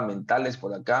mapas mentales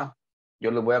por acá.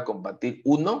 Yo les voy a compartir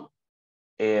uno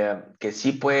que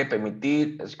sí puede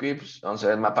permitir scripts, vamos a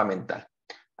ver, mapa mental.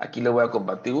 Aquí les voy a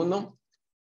compartir uno.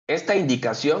 Esta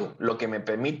indicación lo que me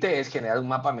permite es generar un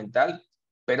mapa mental,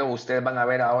 pero ustedes van a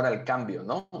ver ahora el cambio,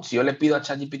 ¿no? Si yo le pido a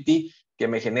ChatGPT que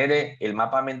me genere el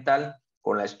mapa mental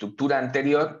con la estructura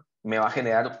anterior, me va a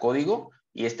generar código,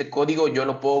 y este código yo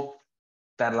lo puedo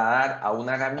trasladar a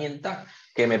una herramienta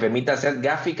que me permita hacer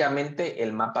gráficamente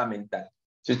el mapa mental.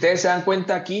 Si ustedes se dan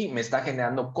cuenta, aquí me está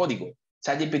generando código.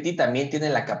 ChatGPT también tiene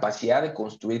la capacidad de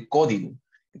construir código.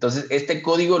 Entonces, este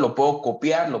código lo puedo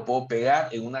copiar, lo puedo pegar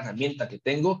en una herramienta que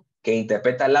tengo que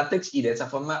interpreta látex, y de esa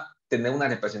forma tener una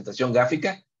representación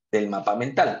gráfica del mapa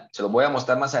mental. Se los voy a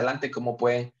mostrar más adelante cómo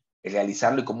pueden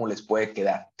realizarlo y cómo les puede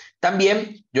quedar.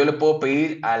 También yo le puedo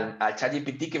pedir al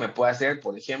ChatGPT que me pueda hacer,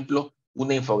 por ejemplo,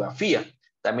 una infografía.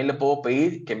 También le puedo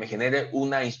pedir que me genere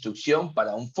una instrucción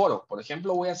para un foro. Por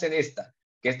ejemplo, voy a hacer esta,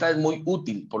 que esta es muy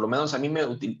útil, por lo menos a mí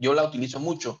yo la utilizo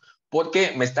mucho,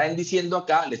 porque me están diciendo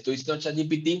acá, le estoy diciendo a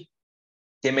ChatGPT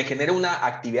que me genere una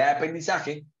actividad de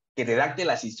aprendizaje, que redacte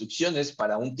las instrucciones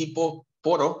para un tipo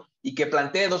foro y que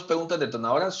plantee 2 preguntas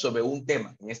detonadoras sobre un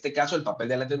tema. En este caso, el papel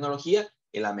de la tecnología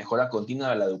en la mejora continua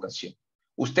de la educación.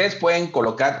 Ustedes pueden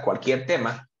colocar cualquier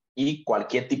tema y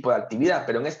cualquier tipo de actividad,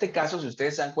 pero en este caso, si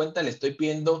ustedes se dan cuenta, le estoy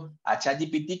pidiendo a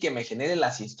ChatGPT que me genere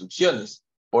las instrucciones.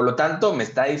 Por lo tanto, me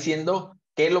está diciendo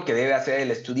qué es lo que debe hacer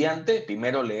el estudiante.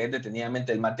 Primero, leer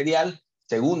detenidamente el material.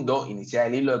 Segundo, iniciar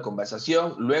el hilo de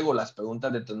conversación. Luego, las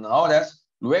preguntas detonadoras.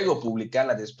 Luego, publicar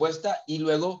la respuesta. Y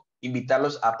luego,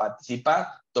 invitarlos a participar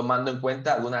tomando en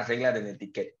cuenta algunas reglas del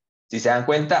etiqueta. Si se dan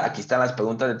cuenta, aquí están las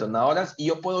preguntas detonadoras y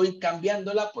yo puedo ir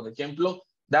cambiándola. Por ejemplo,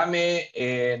 dame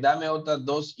otras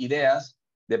 2 ideas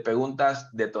de preguntas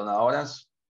detonadoras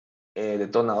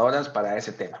para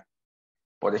ese tema.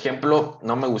 Por ejemplo,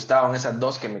 no me gustaban esas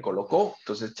 2 que me colocó,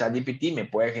 entonces ChatGPT me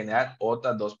puede generar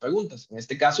otras 2 preguntas. En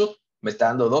este caso, me está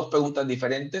dando 2 preguntas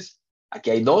diferentes. Aquí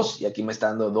hay 2 y aquí me está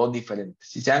dando 2 diferentes.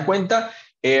 Si se dan cuenta,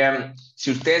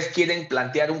 si ustedes quieren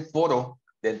plantear un foro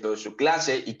dentro de su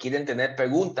clase y quieren tener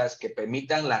preguntas que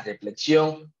permitan la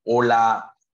reflexión o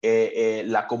la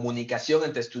comunicación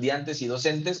entre estudiantes y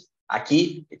docentes,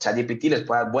 aquí ChatGPT les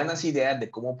puede dar buenas ideas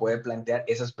de cómo poder plantear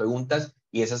esas preguntas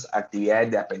y esas actividades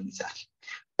de aprendizaje.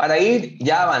 Para ir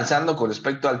ya avanzando con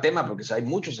respecto al tema, porque hay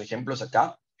muchos ejemplos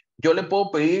acá, yo le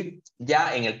puedo pedir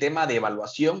ya en el tema de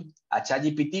evaluación a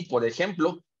ChatGPT, por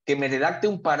ejemplo, que me redacte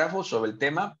un párrafo sobre el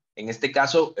tema. En este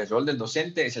caso, el rol del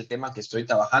docente es el tema que estoy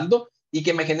trabajando, y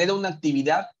que me genere una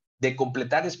actividad de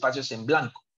completar espacios en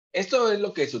blanco. Esto es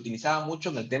lo que se utilizaba mucho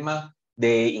en el tema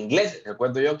de inglés.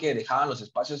 Recuerdo yo que dejaban los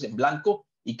espacios en blanco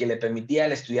y que le permitía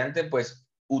al estudiante pues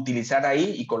utilizar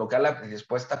ahí y colocar la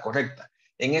respuesta correcta.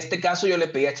 En este caso yo le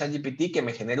pedí a ChatGPT que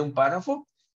me genere un párrafo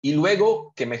y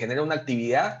luego que me genere una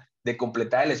actividad de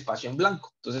completar el espacio en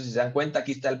blanco. Entonces, si se dan cuenta,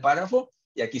 aquí está el párrafo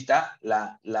y aquí está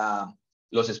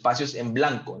los espacios en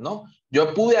blanco, ¿no?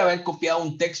 Yo pude haber copiado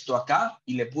un texto acá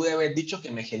y le pude haber dicho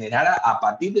que me generara a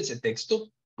partir de ese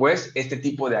texto, pues, este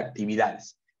tipo de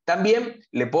actividades. También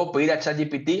le puedo pedir a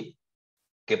ChatGPT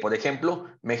que, por ejemplo,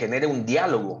 me genere un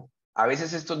diálogo. A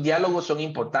veces estos diálogos son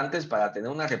importantes para tener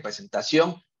una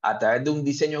representación a través de un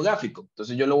diseño gráfico.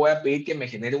 Entonces yo le voy a pedir que me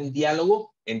genere un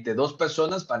diálogo entre dos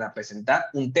personas para presentar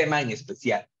un tema en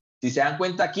especial. Si se dan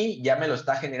cuenta aquí, ya me lo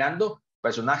está generando.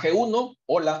 Personaje 1,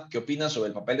 hola, ¿qué opinas sobre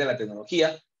el papel de la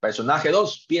tecnología? Personaje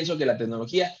 2, pienso que la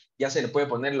tecnología ya se le puede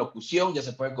poner locución, ya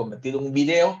se puede convertir en un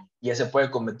video, ya se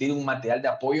puede convertir en un material de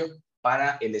apoyo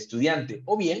para el estudiante.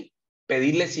 O bien,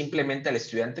 pedirle simplemente al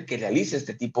estudiante que realice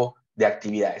este tipo de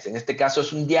actividades. En este caso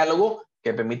es un diálogo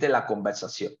que permite la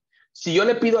conversación. Si yo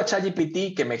le pido a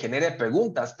ChatGPT que me genere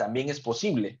preguntas, también es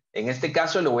posible. En este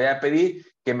caso le voy a pedir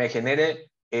que me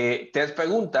genere 3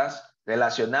 preguntas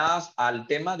relacionadas al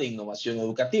tema de innovación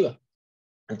educativa.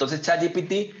 Entonces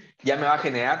ChatGPT ya me va a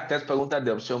generar 3 preguntas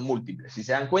de opción múltiple. Si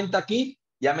se dan cuenta aquí,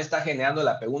 ya me está generando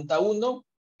la pregunta 1,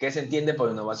 ¿qué se entiende por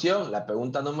innovación? La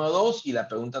pregunta número 2 y la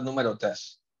pregunta número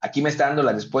 3. Aquí me está dando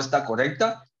la respuesta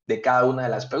correcta de cada una de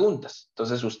las preguntas.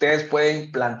 Entonces, ustedes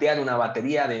pueden plantear una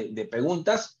batería de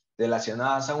preguntas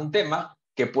relacionadas a un tema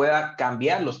que pueda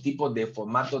cambiar los tipos de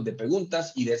formatos de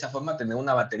preguntas y de esa forma tener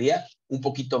una batería un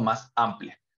poquito más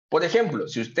amplia. Por ejemplo,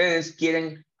 si ustedes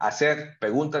quieren hacer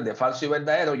preguntas de falso y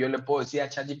verdadero, yo le puedo decir a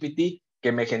ChatGPT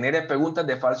que me genere preguntas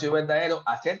de falso y verdadero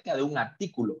acerca de un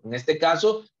artículo. En este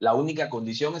caso, la única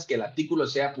condición es que el artículo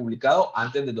sea publicado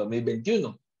antes de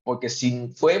 2021, porque si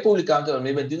fue publicado antes de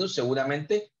 2021,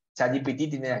 seguramente ChatGPT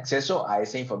tiene acceso a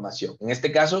esa información. En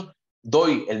este caso,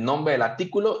 doy el nombre del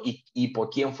artículo y por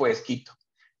quién fue escrito.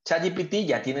 ChatGPT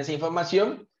ya tiene esa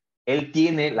información, él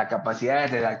tiene la capacidad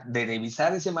de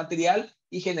revisar ese material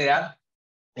y generar,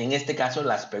 en este caso,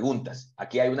 las preguntas.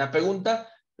 Aquí hay una pregunta,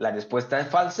 la respuesta es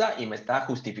falsa y me está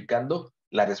justificando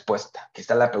la respuesta. Aquí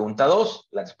está la pregunta 2,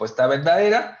 la respuesta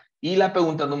verdadera, y la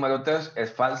pregunta número 3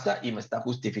 es falsa y me está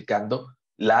justificando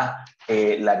la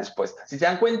respuesta. Si se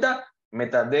dan cuenta, me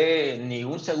tardé ni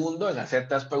un segundo en hacer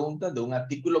 3 preguntas de un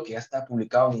artículo que ya está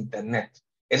publicado en Internet.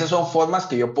 Esas son formas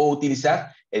que yo puedo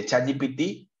utilizar el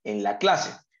ChatGPT en la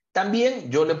clase. También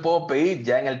yo le puedo pedir,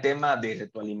 ya en el tema de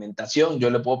retroalimentación, yo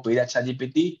le puedo pedir a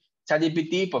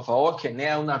ChatGPT, por favor,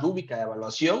 genera una rúbrica de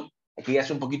evaluación. Aquí ya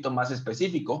es un poquito más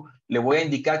específico. Le voy a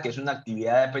indicar que es una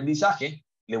actividad de aprendizaje.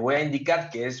 Le voy a indicar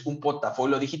que es un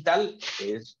portafolio digital,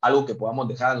 que es algo que podamos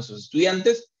dejar a nuestros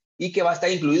estudiantes y que va a estar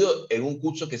incluido en un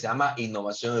curso que se llama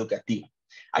Innovación Educativa.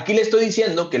 Aquí le estoy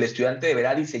diciendo que el estudiante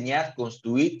deberá diseñar,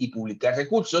 construir y publicar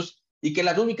recursos y que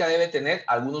la rúbrica debe tener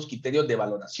algunos criterios de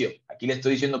valoración. Aquí le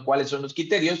estoy diciendo cuáles son los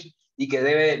criterios y que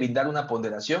debe brindar una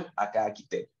ponderación a cada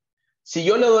criterio. Si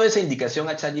yo le doy esa indicación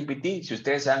a ChatGPT, si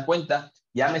ustedes se dan cuenta,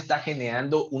 ya me está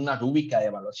generando una rúbrica de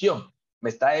evaluación.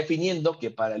 Me está definiendo que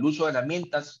para el uso de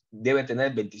herramientas debe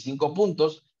tener 25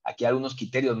 puntos. Aquí hay algunos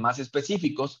criterios más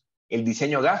específicos. El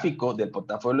diseño gráfico del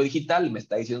portafolio digital me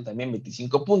está diciendo también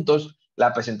 25 puntos.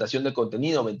 La presentación de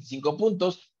contenido, 25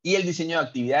 puntos. Y el diseño de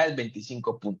actividades,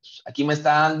 25 puntos. Aquí me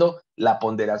está dando la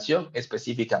ponderación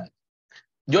específicamente.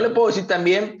 Yo le puedo decir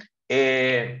también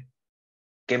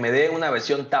que me dé una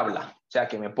versión tabla, o sea,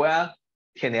 que me pueda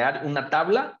generar una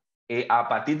tabla a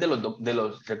partir de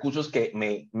los recursos que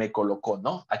me colocó,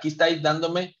 ¿no? Aquí estáis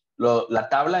dándome la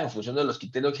tabla en función de los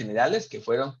criterios generales que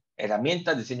fueron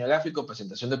herramientas, diseño gráfico,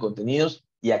 presentación de contenidos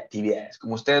y actividades.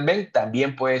 Como ustedes ven,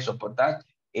 también puede soportar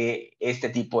este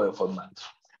tipo de formatos.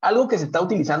 Algo que se está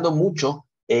utilizando mucho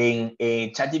en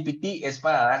ChatGPT es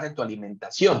para dar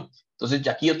retroalimentación. Entonces,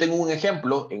 aquí yo tengo un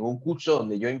ejemplo en un curso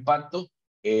donde yo imparto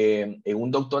en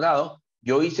un doctorado.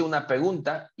 Yo hice una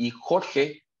pregunta y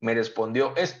Jorge me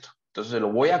respondió esto. Entonces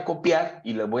lo voy a copiar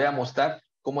y les voy a mostrar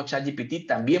cómo ChatGPT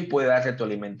también puede dar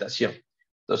retroalimentación.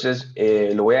 Entonces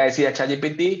le voy a decir a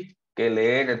ChatGPT que le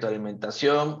dé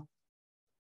retroalimentación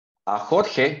a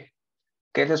Jorge,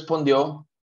 que respondió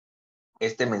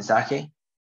este mensaje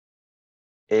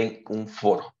en un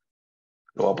foro.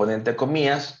 Lo voy a poner entre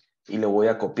comillas y le voy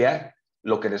a copiar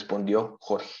lo que respondió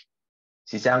Jorge.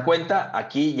 Si se dan cuenta,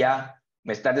 aquí ya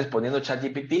me está respondiendo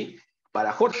ChatGPT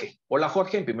para Jorge. Hola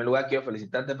Jorge, en primer lugar quiero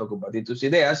felicitarte por compartir tus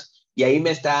ideas y ahí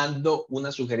me está dando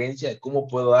una sugerencia de cómo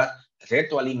puedo dar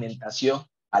retroalimentación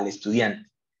al estudiante.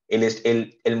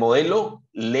 El modelo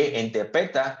le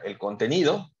interpreta el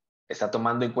contenido, está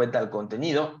tomando en cuenta el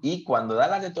contenido y cuando da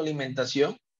la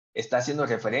retroalimentación está haciendo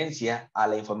referencia a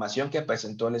la información que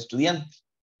presentó el estudiante.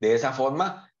 De esa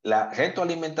forma, la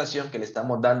retroalimentación que le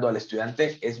estamos dando al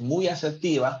estudiante es muy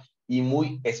asertiva y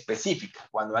muy específica.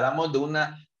 Cuando hablamos de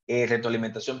una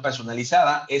retroalimentación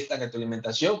personalizada, esta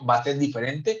retroalimentación va a ser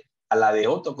diferente a la de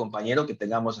otro compañero que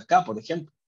tengamos acá, por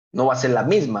ejemplo. No va a ser la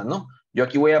misma, ¿no? Yo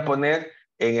aquí voy a poner,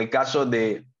 en el caso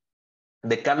de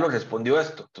Carlos respondió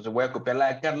esto. Entonces voy a copiar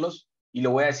la de Carlos y le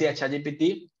voy a decir a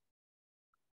ChatGPT,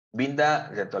 brinda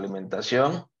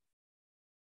retroalimentación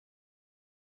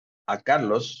a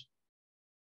Carlos,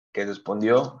 que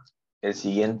respondió el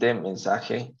siguiente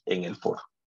mensaje en el foro.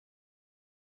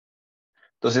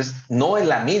 Entonces, no es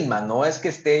la misma, no es que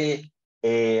esté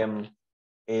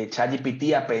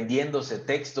ChatGPT aprendiéndose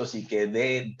textos y que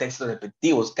dé textos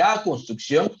repetitivos. Cada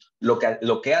construcción lo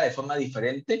queda de forma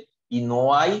diferente y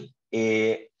no hay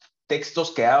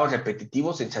textos quedados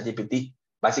repetitivos en ChatGPT.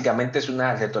 Básicamente es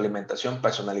una retroalimentación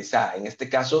personalizada. En este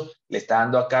caso, le está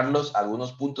dando a Carlos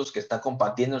algunos puntos que está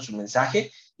compartiendo en su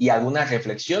mensaje y algunas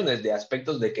reflexiones de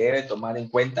aspectos de que debe tomar en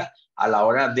cuenta a la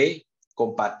hora de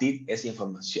compartir esa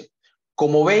información.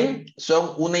 Como ven,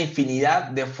 son una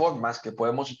infinidad de formas que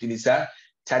podemos utilizar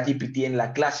ChatGPT en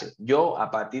la clase. Yo,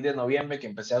 a partir de noviembre que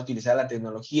empecé a utilizar la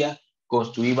tecnología,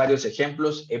 construí varios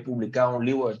ejemplos. He publicado un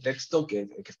libro de texto que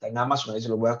está en Amazon, ahí se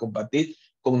lo voy a compartir,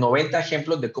 con 90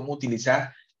 ejemplos de cómo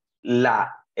utilizar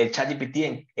el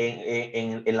ChatGPT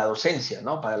en la docencia,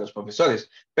 ¿no? Para los profesores.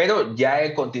 Pero ya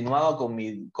he continuado con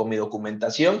mi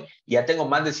documentación y ya tengo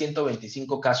más de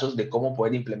 125 casos de cómo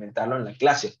poder implementarlo en la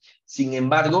clase. Sin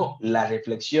embargo, la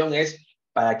reflexión es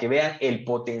para que vean el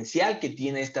potencial que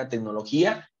tiene esta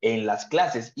tecnología en las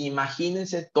clases.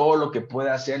 Imagínense todo lo que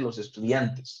pueden hacer los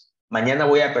estudiantes. Mañana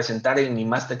voy a presentar en mi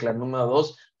Masterclass número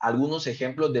 2 algunos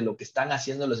ejemplos de lo que están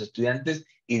haciendo los estudiantes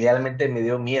y realmente me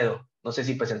dio miedo. No sé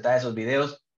si presentar esos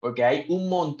videos porque hay un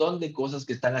montón de cosas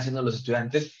que están haciendo los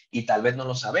estudiantes y tal vez no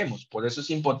lo sabemos. Por eso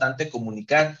es importante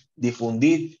comunicar,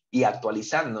 difundir y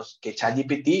actualizarnos, que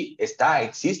ChatGPT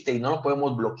existe y no lo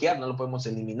podemos bloquear, no lo podemos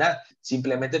eliminar.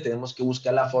 Simplemente tenemos que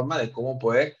buscar la forma de cómo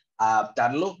poder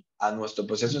adaptarlo a nuestro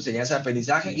proceso de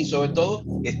enseñanza-aprendizaje y sobre todo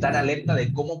estar alerta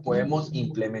de cómo podemos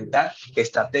implementar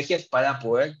estrategias para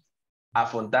poder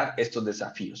afrontar estos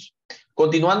desafíos.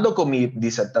 Continuando con mi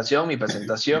disertación, mi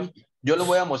presentación, yo les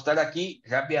voy a mostrar aquí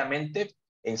rápidamente,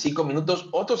 en 5 minutos,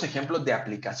 otros ejemplos de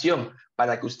aplicación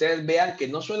para que ustedes vean que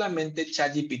no solamente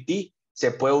ChatGPT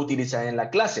se puede utilizar en la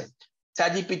clase.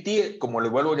 ChatGPT, como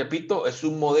les vuelvo y repito, es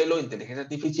un modelo de inteligencia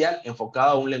artificial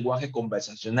enfocado a un lenguaje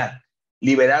conversacional.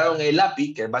 Liberaron el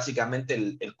API, que es básicamente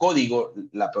el código,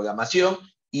 la programación,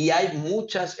 y hay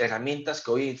muchas herramientas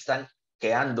que hoy están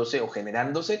creándose o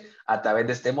generándose a través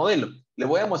de este modelo. Les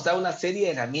voy a mostrar una serie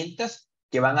de herramientas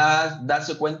que van a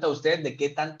darse cuenta ustedes de qué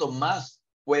tanto más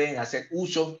pueden hacer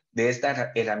uso de estas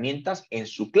herramientas en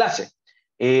su clase.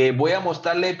 Voy a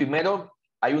mostrarle primero,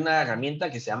 hay una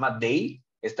herramienta que se llama Dale.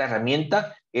 Esta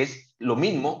herramienta es lo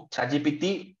mismo,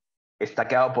 ChatGPT está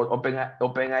creado por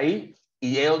OpenAI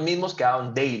y ellos mismos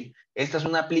crearon Dale. Esta es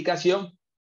una aplicación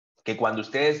que cuando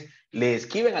ustedes le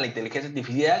escriben a la inteligencia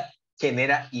artificial,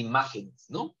 genera imágenes,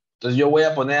 ¿no? Entonces yo voy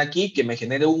a poner aquí que me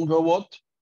genere un robot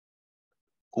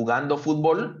jugando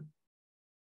fútbol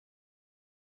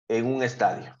en un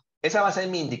estadio. Esa va a ser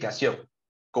mi indicación.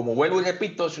 Como vuelvo y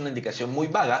repito, es una indicación muy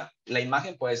vaga. La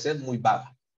imagen puede ser muy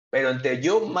vaga. Pero entre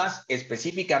yo más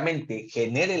específicamente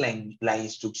genere la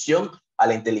instrucción a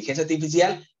la inteligencia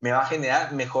artificial, me va a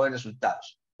generar mejores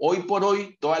resultados. Hoy por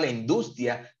hoy, toda la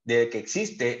industria de que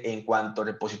existe en cuanto a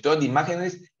repositorios de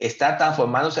imágenes está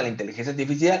transformándose a la inteligencia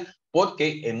artificial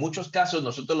porque en muchos casos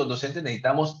nosotros los docentes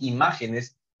necesitamos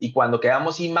imágenes y cuando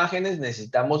creamos imágenes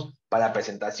necesitamos para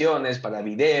presentaciones, para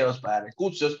videos, para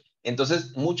recursos.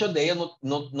 Entonces, muchos de ellos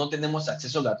no tenemos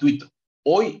acceso gratuito.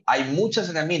 Hoy hay muchas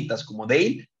herramientas como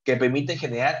Dale que permiten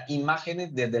generar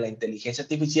imágenes desde la inteligencia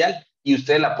artificial y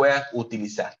usted la pueda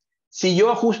utilizar. Si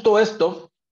yo ajusto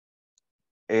esto,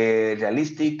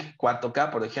 Realistic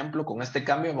 4K, por ejemplo, con este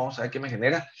cambio, vamos a ver qué me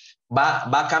genera,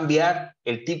 va a cambiar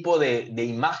el tipo de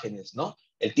imágenes, ¿no?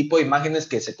 El tipo de imágenes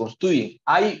que se construyen.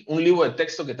 Hay un libro de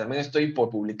texto que también estoy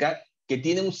por publicar que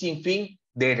tiene un sinfín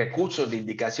de recursos, de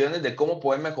indicaciones de cómo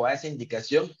poder mejorar esa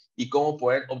indicación y cómo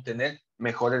poder obtener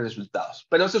mejores resultados.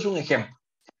 Pero eso es un ejemplo.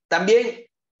 También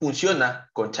funciona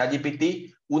con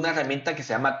ChatGPT una herramienta que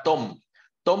se llama Tom.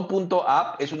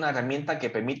 Tom.app es una herramienta que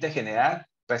permite generar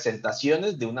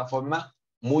presentaciones de una forma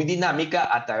muy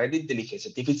dinámica a través de inteligencia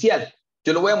artificial.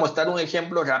 Yo le voy a mostrar un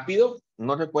ejemplo rápido.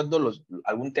 No recuerdo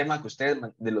algún tema que ustedes,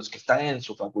 de los que están en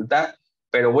su facultad,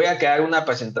 pero voy a crear una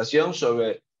presentación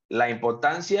sobre la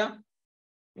importancia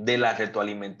de la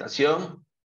retroalimentación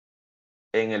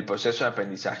en el proceso de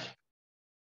aprendizaje.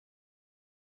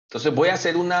 Entonces voy a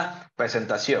hacer una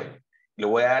presentación. Le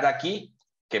voy a dar aquí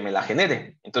que me la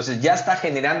genere. Entonces ya está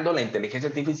generando la inteligencia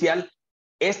artificial.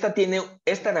 Esta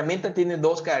herramienta tiene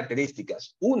dos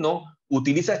características. Uno,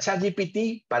 utiliza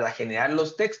ChatGPT para generar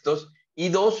los textos y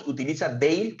dos, utiliza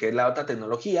Dale, que es la otra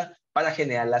tecnología, para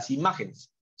generar las imágenes.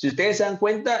 Si ustedes se dan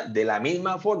cuenta, de la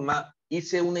misma forma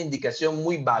hice una indicación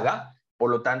muy vaga,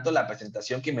 por lo tanto la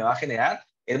presentación que me va a generar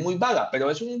es muy vaga, pero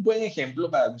es un buen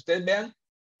ejemplo para que ustedes vean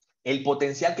el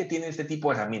potencial que tiene este tipo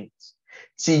de herramientas.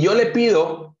 Si yo le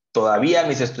pido todavía a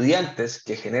mis estudiantes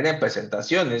que generen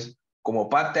presentaciones como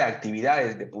parte de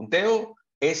actividades de punteo,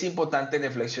 es importante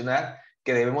reflexionar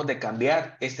que debemos de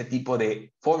cambiar este tipo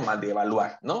de forma de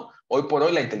evaluar, ¿no? Hoy por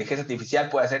hoy la inteligencia artificial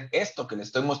puede hacer esto que les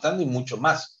estoy mostrando y mucho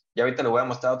más. Y ahorita les voy a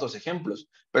mostrar otros ejemplos.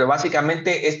 Pero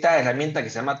básicamente esta herramienta que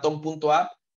se llama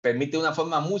Tom.app permite una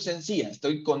forma muy sencilla.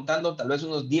 Estoy contando tal vez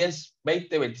unos 10,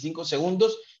 20, 25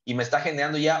 segundos y me está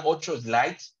generando ya 8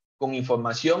 slides con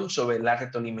información sobre la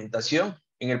retroalimentación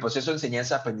en el proceso de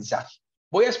enseñanza-aprendizaje.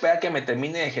 Voy a esperar que me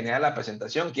termine de generar la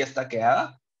presentación, que ya está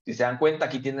creada. Si se dan cuenta,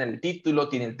 aquí tiene el título,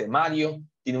 tiene el temario,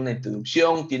 tiene una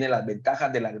introducción, tiene las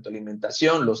ventajas de la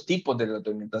retroalimentación, los tipos de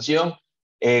retroalimentación,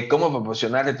 cómo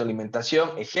proporcionar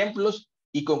retroalimentación, ejemplos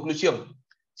y conclusión.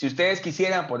 Si ustedes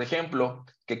quisieran, por ejemplo,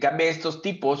 que cambie estos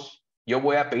tipos, yo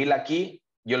voy a pedirle aquí,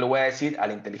 yo le voy a decir a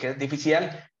la inteligencia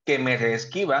artificial que me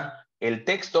reescriba el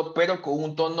texto, pero con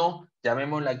un tono,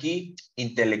 llamémoslo aquí,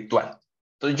 intelectual.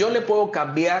 Entonces yo le puedo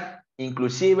cambiar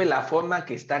inclusive la forma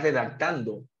que está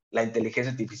redactando la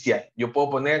inteligencia artificial. Yo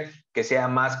puedo poner que sea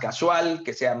más casual,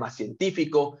 que sea más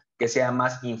científico, que sea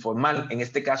más informal. En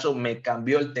este caso me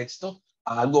cambió el texto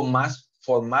a algo más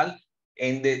formal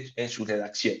en su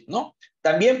redacción, ¿no?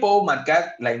 También puedo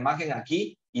marcar la imagen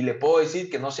aquí y le puedo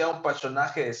decir que no sea un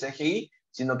personaje de CGI,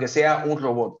 sino que sea un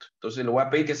robot. Entonces le voy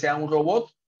a pedir que sea un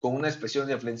robot con una expresión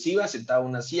reflexiva, sentado en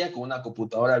una silla, con una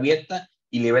computadora abierta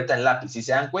y libreta en lápiz. Si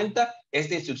se dan cuenta,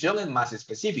 esta instrucción es más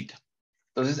específica.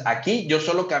 Entonces aquí yo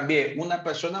solo cambié una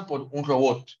persona por un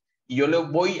robot y yo le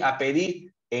voy a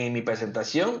pedir en mi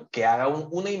presentación que haga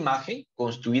una imagen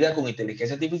construida con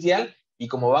inteligencia artificial y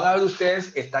como van a ver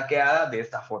ustedes, está creada de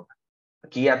esta forma.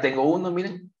 Aquí ya tengo uno,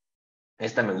 miren,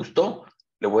 esta me gustó,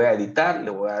 le voy a editar,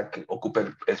 le voy a que ocupe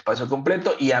el espacio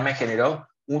completo y ya me generó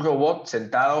un robot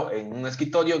sentado en un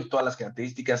escritorio y todas las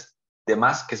características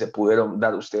demás que se pudieron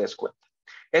dar ustedes cuenta.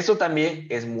 Eso también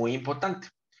es muy importante.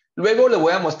 Luego le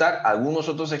voy a mostrar algunos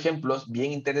otros ejemplos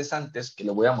bien interesantes que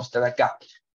le voy a mostrar acá.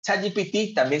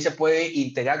 ChatGPT también se puede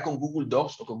integrar con Google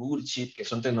Docs o con Google Sheet, que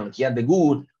son tecnologías de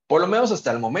Google, por lo menos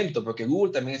hasta el momento, porque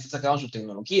Google también está sacando su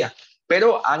tecnología,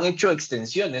 pero han hecho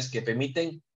extensiones que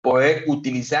permiten poder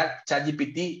utilizar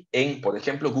ChatGPT en, por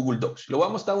ejemplo, Google Docs. Le voy a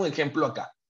mostrar un ejemplo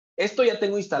acá. Esto ya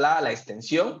tengo instalada la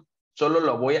extensión, solo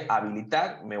lo voy a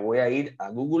habilitar, me voy a ir a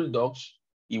Google Docs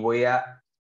y voy a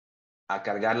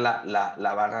cargar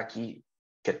la barra aquí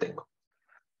que tengo.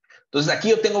 Entonces aquí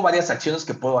yo tengo varias acciones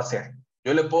que puedo hacer.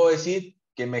 Yo le puedo decir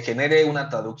que me genere una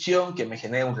traducción, que me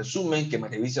genere un resumen, que me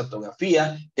revise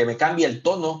ortografía, que me cambie el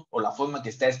tono o la forma que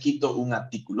está escrito un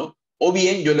artículo. O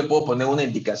bien yo le puedo poner una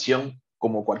indicación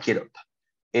como cualquier otra.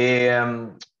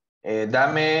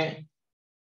 Dame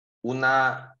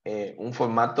un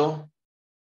formato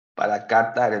para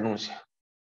carta de renuncia.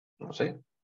 No sé,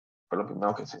 fue lo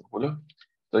primero que se me ocurrió.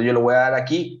 Entonces yo lo voy a dar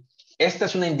aquí. Esta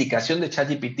es una indicación de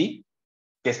ChatGPT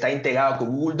que está integrado con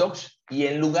Google Docs y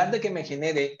en lugar de que me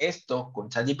genere esto con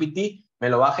ChatGPT, me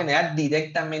lo va a generar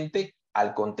directamente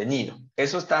al contenido.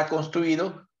 Eso está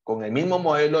construido con el mismo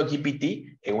modelo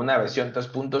GPT en una versión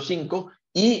 3.5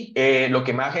 y lo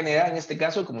que me va a generar en este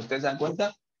caso, como ustedes se dan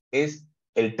cuenta, es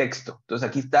el texto. Entonces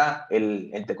aquí está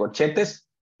entre corchetes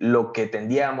lo que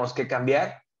tendríamos que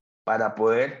cambiar para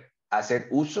poder hacer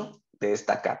uso de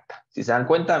esta carta. Si se dan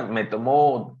cuenta, me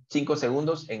tomó 5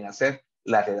 segundos en hacer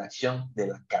la redacción de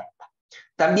la carta.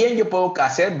 También yo puedo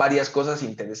hacer varias cosas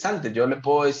interesantes. Yo le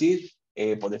puedo decir,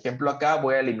 por ejemplo, acá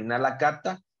voy a eliminar la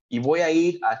carta y voy a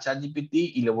ir a ChatGPT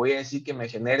y le voy a decir que me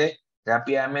genere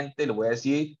rápidamente, le voy a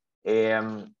decir,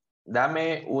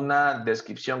 dame una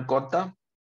descripción corta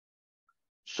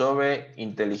sobre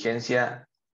inteligencia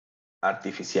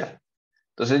artificial.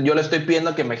 Entonces yo le estoy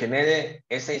pidiendo que me genere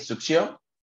esa instrucción.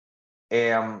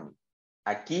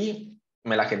 Aquí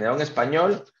me la generó en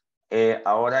español.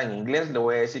 Ahora en inglés le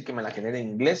voy a decir que me la genere en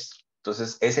inglés.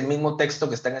 Entonces es el mismo texto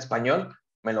que está en español,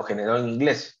 me lo generó en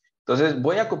inglés. Entonces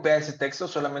voy a copiar ese texto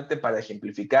solamente para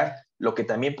ejemplificar lo que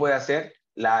también puede hacer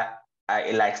la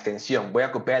extensión. Voy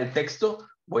a copiar el texto,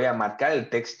 voy a marcar el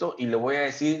texto y le voy a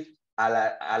decir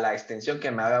a la extensión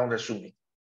que me haga un resumen.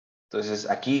 Entonces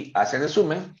aquí hace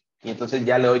resumen y entonces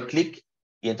ya le doy clic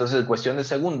y entonces en cuestión de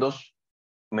segundos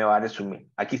me va a resumir.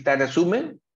 Aquí está el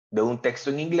resumen de un texto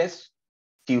en inglés.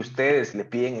 Si ustedes le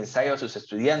piden ensayo a sus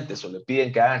estudiantes o le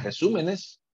piden que hagan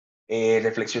resúmenes,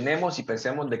 reflexionemos y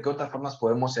pensemos de qué otras formas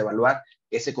podemos evaluar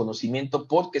ese conocimiento,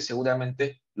 porque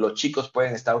seguramente los chicos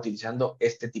pueden estar utilizando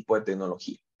este tipo de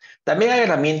tecnología. También hay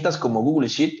herramientas como Google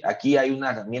Sheet. Aquí hay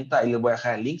una herramienta, ahí les voy a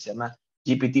dejar el link, se llama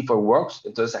GPT for Works.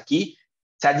 Entonces aquí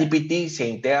ChatGPT se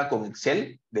integra con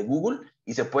Excel de Google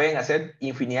y se pueden hacer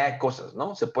infinidad de cosas,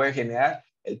 ¿no? Se puede generar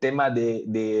el tema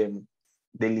de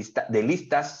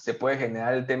listas, se puede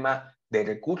generar el tema de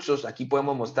recursos. Aquí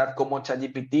podemos mostrar cómo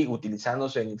ChatGPT,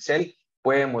 utilizándose en Excel,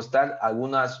 puede mostrar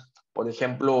algunas, por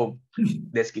ejemplo,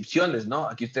 descripciones, ¿no?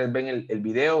 Aquí ustedes ven el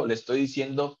video, le estoy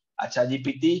diciendo a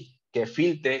ChatGPT que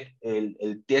filtre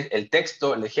el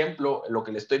texto, el ejemplo, lo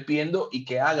que le estoy pidiendo y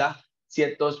que haga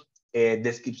ciertas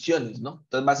descripciones, ¿no?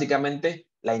 Entonces, básicamente,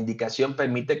 la indicación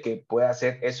permite que pueda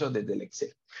hacer eso desde el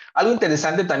Excel. Algo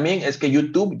interesante también es que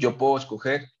YouTube, yo puedo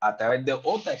escoger a través de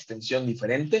otra extensión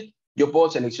diferente, yo puedo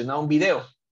seleccionar un video.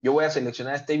 Yo voy a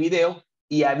seleccionar este video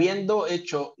y habiendo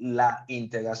hecho la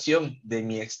integración de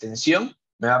mi extensión,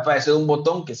 me va a aparecer un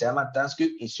botón que se llama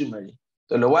Transcript y Summary.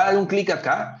 Entonces, le voy a dar un clic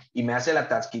acá y me hace la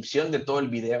transcripción de todo el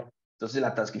video. Entonces,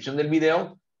 la transcripción del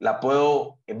video la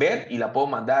puedo ver y la puedo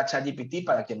mandar a ChatGPT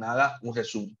para que me haga un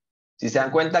resumen. Si se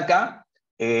dan cuenta acá,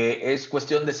 es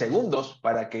cuestión de segundos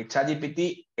para que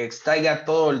ChatGPT extraiga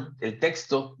todo el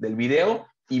texto del video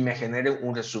y me genere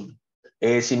un resumen.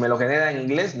 Si me lo genera en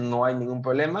inglés, no hay ningún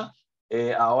problema.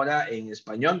 Ahora en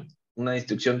español, una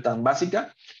instrucción tan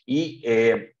básica y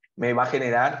me va a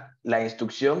generar la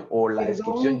instrucción o la Perdón,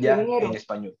 descripción ya en ingeniero,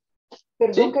 español.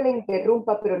 perdón que ¿Sí? le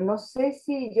interrumpa, pero no sé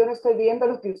si yo no estoy viendo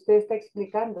lo que usted está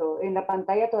explicando. En la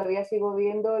pantalla todavía sigo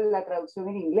viendo la traducción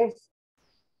en inglés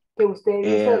que usted hizo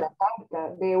de Eh, la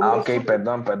carta, de un ok,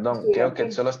 resumen perdón. Creo que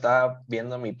estudiantil. solo estaba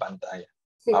viendo mi pantalla.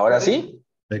 Sí, ¿Ahora correcto. sí?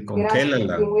 Se congela Gracias, sí,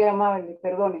 la... muy amable,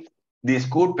 perdone.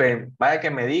 Disculpen, vaya que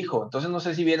me dijo. Entonces no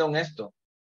sé si vieron esto.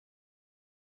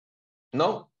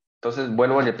 ¿No? Entonces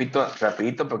vuelvo, repito,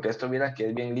 rapidito porque esto mira que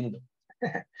es bien lindo.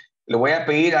 Le voy a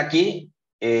pedir aquí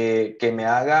que me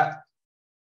haga,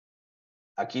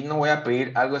 aquí no voy a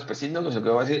pedir algo específico, sino que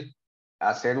voy a decir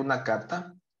hacer una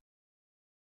carta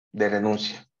de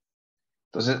renuncia.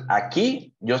 Entonces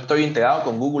aquí yo estoy integrado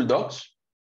con Google Docs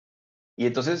y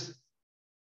entonces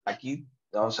aquí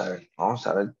vamos a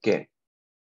ver qué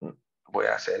voy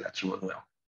a hacer el archivo nuevo.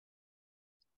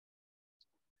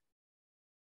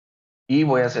 Y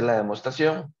voy a hacer la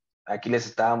demostración. Aquí les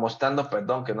estaba mostrando,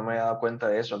 perdón que no me había dado cuenta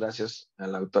de eso, gracias a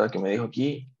la autora que me dijo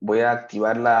aquí. Voy a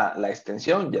activar la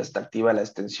extensión, ya está activa la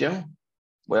extensión.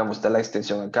 Voy a mostrar la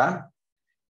extensión acá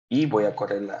y voy a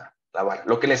correr la barra.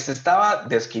 Lo que les estaba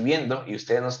describiendo y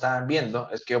ustedes no estaban viendo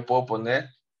es que yo puedo poner,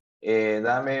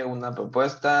 dame una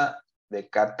propuesta de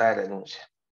carta de renuncia.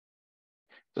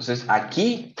 Entonces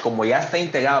aquí, como ya está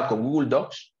integrado con Google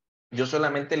Docs, yo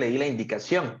solamente le di la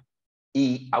indicación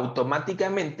y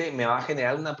automáticamente me va a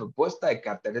generar una propuesta de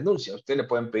carta de renuncia. A usted le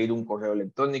pueden pedir un correo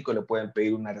electrónico, le pueden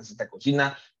pedir una receta de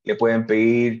cocina, le pueden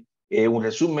pedir un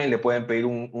resumen, le pueden pedir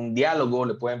un diálogo,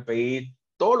 le pueden pedir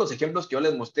todos los ejemplos que yo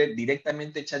les mostré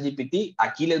directamente en ChatGPT.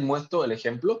 Aquí les muestro el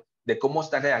ejemplo de cómo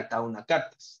está redactada una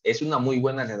carta. Es una muy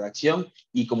buena redacción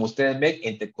y como ustedes ven,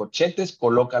 entre corchetes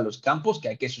coloca los campos que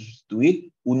hay que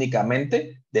sustituir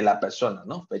únicamente de la persona,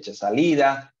 ¿no? Fecha de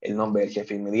salida, el nombre del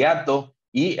jefe inmediato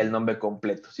y el nombre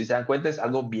completo. Si se dan cuenta, es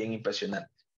algo bien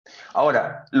impresionante.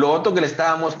 Ahora, lo otro que le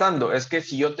estaba mostrando es que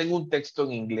si yo tengo un texto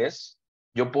en inglés,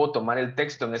 yo puedo tomar el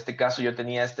texto. En este caso, yo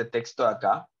tenía este texto de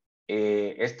acá,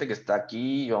 este que está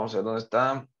aquí, vamos a ver dónde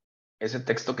está, ese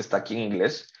texto que está aquí en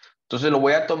inglés. Entonces lo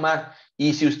voy a tomar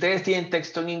y si ustedes tienen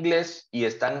texto en inglés y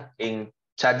están en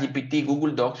ChatGPT,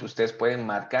 Google Docs, ustedes pueden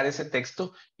marcar ese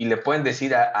texto y le pueden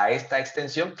decir a esta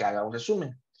extensión que haga un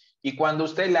resumen. Y cuando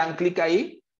ustedes le dan clic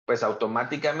ahí, pues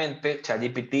automáticamente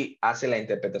ChatGPT hace la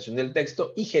interpretación del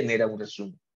texto y genera un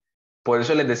resumen. Por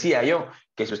eso les decía yo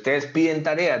que si ustedes piden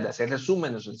tareas de hacer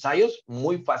resúmenes o ensayos,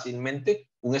 muy fácilmente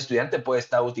un estudiante puede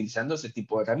estar utilizando ese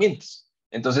tipo de herramientas.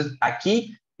 Entonces,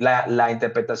 aquí la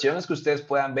interpretación es que ustedes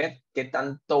puedan ver qué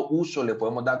tanto uso le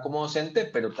podemos dar como docente,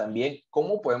 pero también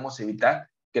cómo podemos evitar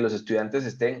que los estudiantes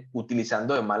estén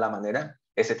utilizando de mala manera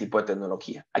ese tipo de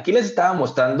tecnología. Aquí les estaba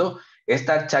mostrando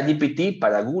esta ChatGPT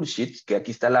para Google Sheets, que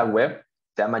aquí está la web,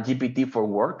 se llama GPT for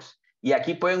Works. Y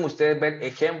aquí pueden ustedes ver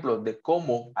ejemplos de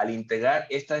cómo al integrar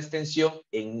esta extensión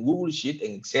en Google Sheet,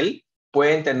 en Excel,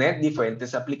 pueden tener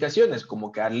diferentes aplicaciones,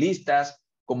 como crear listas,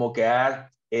 como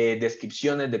crear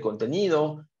descripciones de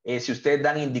contenido. Si ustedes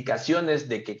dan indicaciones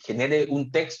de que genere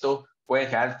un texto, pueden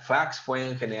generar facts,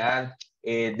 pueden generar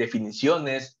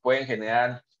definiciones, pueden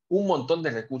generar un montón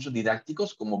de recursos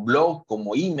didácticos como blog,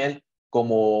 como email,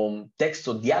 como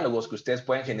textos, diálogos que ustedes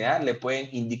pueden generar, le pueden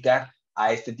indicar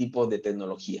a este tipo de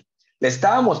tecnología. Les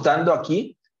estaba mostrando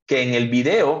aquí que en el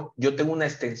video yo tengo una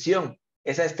extensión.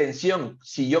 Esa extensión,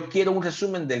 si yo quiero un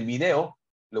resumen del video,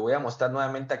 lo voy a mostrar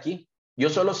nuevamente aquí. Yo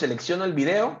solo selecciono el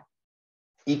video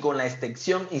y con la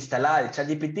extensión instalada de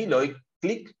ChatGPT le doy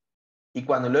clic. Y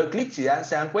cuando le doy clic, si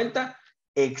se dan cuenta,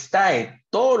 extrae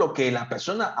todo lo que la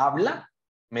persona habla,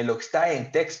 me lo extrae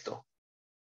en texto.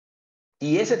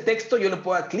 Y ese texto yo le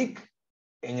puedo dar clic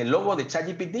en el logo de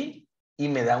ChatGPT y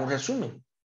me da un resumen.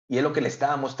 Y es lo que le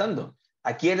estaba mostrando.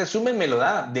 Aquí el resumen me lo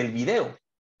da del video.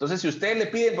 Entonces, si ustedes le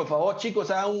piden, por favor,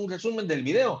 chicos, hagan un resumen del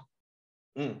video,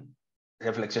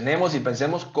 reflexionemos y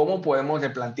pensemos cómo podemos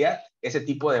replantear ese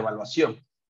tipo de evaluación.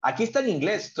 Aquí está en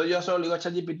inglés. Entonces, yo solo le digo a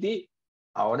ChatGPT,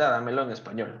 ahora dámelo en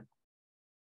español.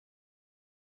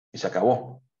 Y se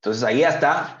acabó. Entonces, ahí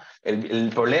está. El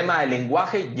problema del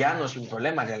lenguaje ya no es un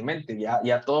problema realmente.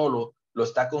 Ya todo lo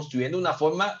está construyendo de una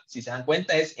forma, si se dan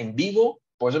cuenta, es en vivo.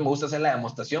 Por eso me gusta hacer la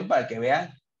demostración para que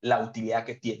vean la utilidad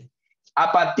que tiene.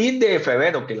 A partir de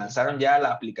febrero, que lanzaron ya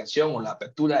la aplicación o la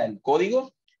apertura del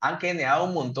código, han generado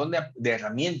un montón de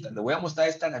herramientas. Les voy a mostrar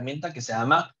esta herramienta que se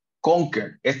llama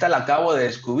Conquer. Esta la acabo de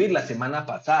descubrir la semana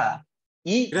pasada.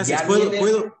 Y Gracias. ya viene...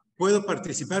 ¿Puedo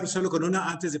participar solo con una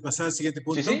antes de pasar al siguiente Sí,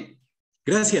 punto? sí.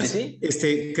 Gracias. Sí,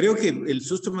 Creo que el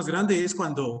susto más grande es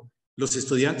cuando los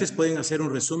estudiantes pueden hacer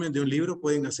un resumen de un libro,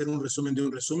 pueden hacer un resumen de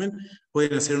un resumen,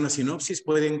 pueden hacer una sinopsis,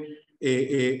 pueden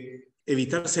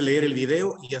evitarse leer el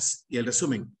video y el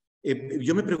resumen.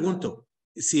 Yo me pregunto,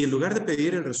 si en lugar de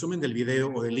pedir el resumen del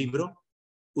video o del libro,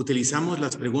 utilizamos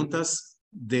las preguntas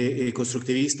de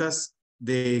constructivistas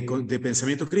de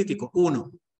pensamiento crítico.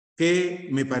 Uno, ¿qué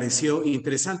me pareció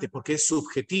interesante? Porque es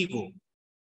subjetivo.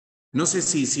 No sé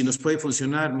si nos puede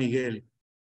funcionar, Miguel.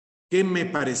 ¿Qué me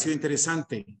pareció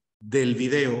interesante del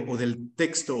video o del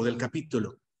texto o del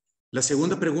capítulo? La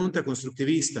segunda pregunta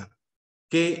constructivista,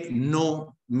 ¿qué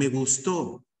no me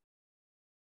gustó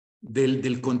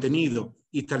del contenido?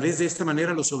 Y tal vez de esta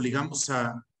manera los obligamos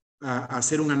a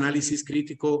hacer un análisis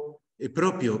crítico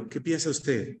propio. ¿Qué piensa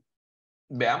usted?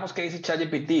 Veamos qué dice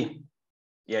ChatGPT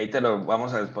y ahí te lo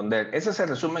vamos a responder. Ese es el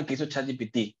resumen que hizo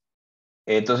ChatGPT.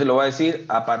 Entonces lo voy a decir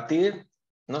a partir,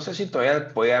 no sé si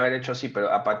todavía podía haber hecho así,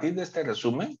 pero a partir de este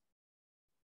resumen,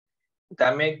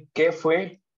 dame qué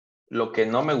fue lo que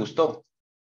no me gustó.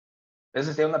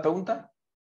 ¿Esa sería una pregunta?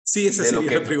 Sí, esa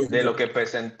sería la pregunta. De lo que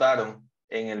presentaron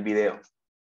en el video.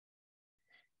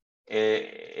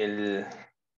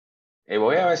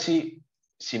 Voy a ver si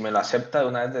me lo acepta de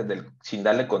una vez sin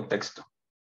darle contexto.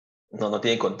 No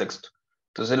tiene contexto.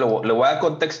 Entonces le voy a dar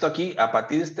contexto aquí. A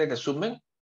partir de este resumen,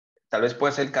 tal vez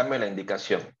puede ser el cambio de la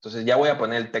indicación. Entonces ya voy a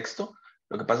poner el texto.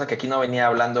 Lo que pasa es que aquí no venía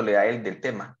hablándole a él del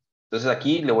tema. Entonces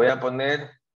aquí le voy a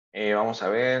poner, vamos a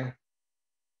ver,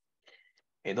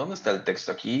 ¿dónde está el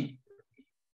texto? Aquí,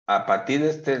 a partir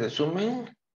de este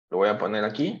resumen, lo voy a poner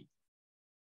aquí.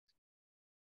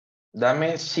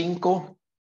 Dame 5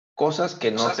 cosas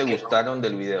que no te gustaron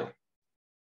del video.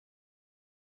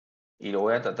 Y lo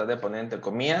voy a tratar de poner entre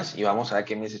comillas y vamos a ver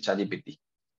qué me dice ChatGPT.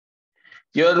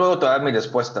 Yo luego te voy a dar mi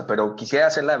respuesta, pero quisiera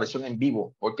hacer la versión en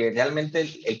vivo, porque realmente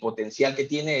el potencial que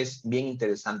tiene es bien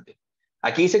interesante.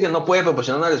 Aquí dice que no puede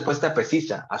proporcionar una respuesta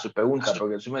precisa a su pregunta,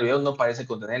 porque el resumen del video no parece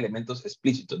contener elementos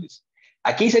explícitos, dice.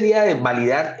 Aquí sería de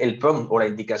validar el prompt o la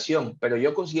indicación, pero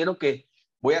yo considero que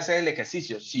voy a hacer el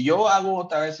ejercicio. Si yo hago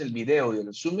otra vez el video y el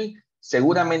resumen,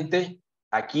 seguramente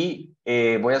aquí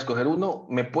voy a escoger uno,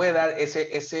 me puede dar esa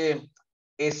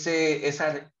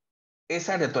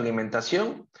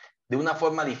retroalimentación de una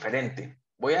forma diferente.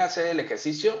 Voy a hacer el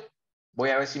ejercicio, voy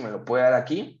a ver si me lo puede dar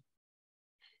aquí,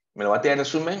 me lo va a tirar el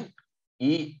resumen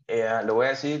y le voy a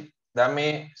decir,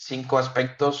 dame 5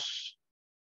 aspectos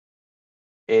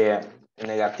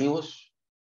negativos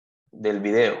del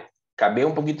video. Cambié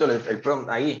un poquito el prompt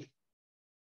ahí.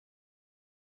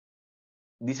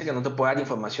 Dice que no te puede dar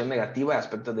información negativa de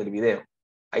aspectos del video.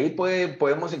 Ahí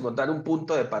podemos encontrar un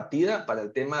punto de partida para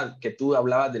el tema que tú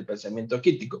hablabas del pensamiento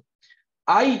crítico.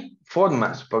 Hay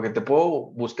formas, porque te puedo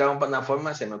buscar una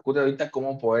forma, se me ocurre ahorita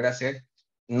cómo poder hacer,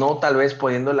 no tal vez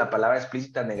poniendo la palabra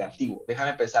explícita negativo.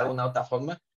 Déjame pensar una otra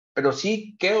forma, pero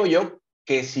sí creo yo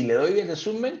que si le doy el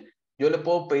resumen, yo le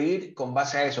puedo pedir con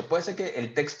base a eso. Puede ser que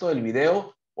el texto del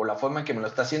video o la forma en que me lo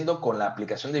está haciendo con la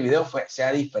aplicación de video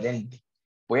sea diferente.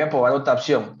 Voy a probar otra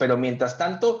opción, pero mientras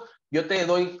tanto, yo te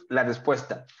doy la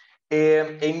respuesta.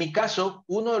 En mi caso,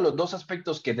 uno de los dos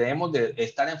aspectos que debemos de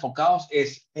estar enfocados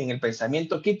es en el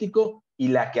pensamiento crítico y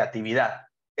la creatividad.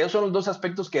 Esos son los dos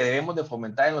aspectos que debemos de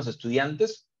fomentar en los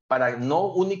estudiantes para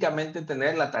no únicamente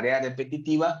tener la tarea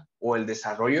repetitiva o el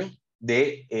desarrollo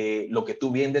de lo que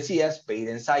tú bien decías, pedir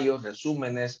ensayos,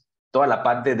 resúmenes, toda la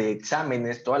parte de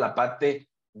exámenes, toda la parte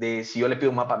de si yo le pido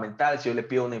un mapa mental, si yo le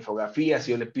pido una infografía,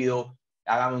 si yo le pido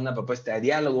hágame una propuesta de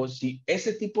diálogo. Si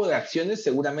ese tipo de acciones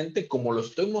seguramente, como lo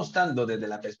estoy mostrando desde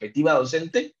la perspectiva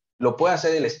docente, lo puede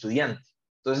hacer el estudiante.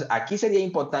 Entonces, aquí sería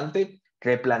importante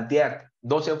replantear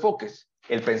dos enfoques.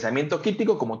 El pensamiento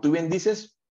crítico, como tú bien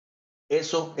dices,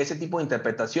 ese tipo de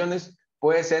interpretaciones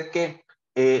puede ser que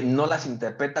no las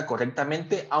interpreta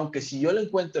correctamente, aunque si yo le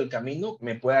encuentro el camino,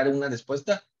 me puede dar una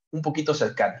respuesta un poquito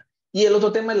cercana. Y el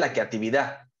otro tema es la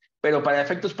creatividad. Pero para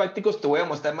efectos prácticos te voy a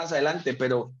mostrar más adelante,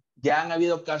 pero ya han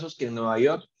habido casos que en Nueva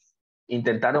York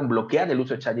intentaron bloquear el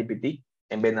uso de ChatGPT.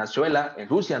 En Venezuela, en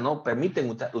Rusia, no permiten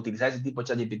utilizar ese tipo de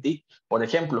ChatGPT. Por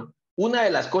ejemplo, una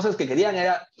de las cosas que querían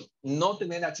era no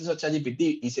tener acceso a ChatGPT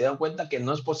y se dan cuenta que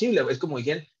no es posible. Es como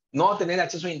dijeron, no tener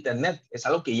acceso a Internet. Es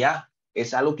algo que ya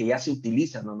se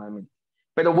utiliza normalmente.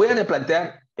 Pero voy a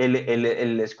replantear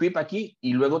el script aquí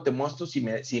y luego te muestro si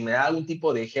me da algún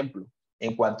tipo de ejemplo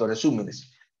en cuanto a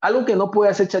resúmenes. Algo que no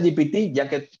puede hacer ChatGPT, ya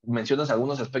que mencionas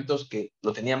algunos aspectos que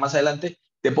lo tenía más adelante,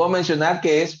 te puedo mencionar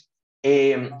que es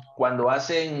cuando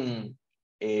hacen,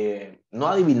 no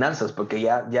adivinanzas, porque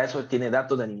ya eso tiene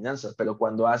datos de adivinanzas, pero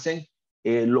cuando hacen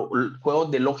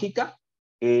juegos de lógica,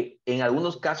 en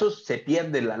algunos casos se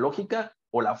pierde la lógica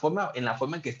o en la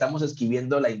forma en que estamos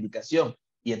escribiendo la indicación.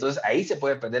 Y entonces ahí se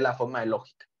puede perder la forma de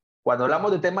lógica. Cuando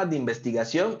hablamos de temas de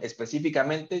investigación,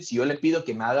 específicamente, si yo le pido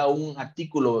que me haga un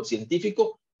artículo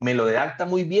científico, me lo redacta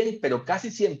muy bien, pero casi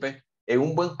siempre en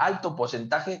un buen alto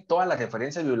porcentaje, todas las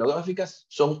referencias bibliográficas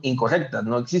son incorrectas,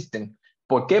 no existen.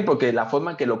 ¿Por qué? Porque la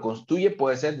forma en que lo construye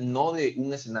puede ser no de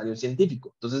un escenario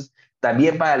científico. Entonces,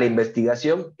 también para la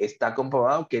investigación está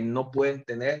comprobado que no pueden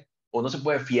tener o no se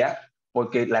puede fiar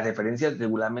porque las referencias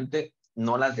regularmente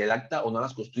no las redacta o no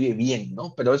las construye bien,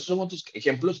 ¿no? Pero esos son otros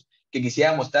ejemplos que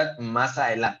quisiera mostrar más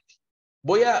adelante.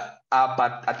 Voy a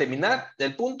terminar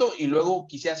el punto y luego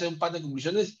quisiera hacer un par de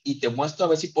conclusiones y te muestro a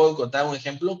ver si puedo encontrar un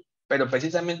ejemplo, pero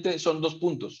precisamente son dos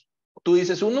puntos. Tú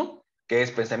dices uno, que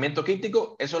es pensamiento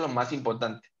crítico, eso es lo más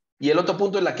importante. Y el otro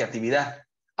punto es la creatividad.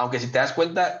 Aunque si te das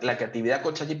cuenta, la creatividad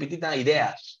con ChatGPT da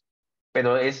ideas,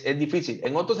 pero es difícil.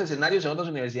 En otros escenarios, en otras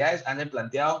universidades, han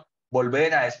planteado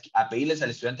volver a pedirles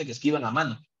al estudiante que escriban a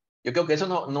mano. Yo creo que eso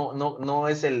no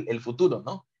es el futuro,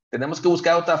 ¿no? Tenemos que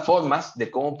buscar otras formas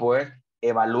de cómo poder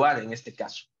evaluar en este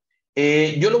caso.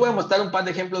 Yo le voy a mostrar un par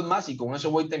de ejemplos más y con eso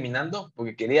voy terminando,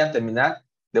 porque quería terminar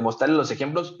de mostrarles los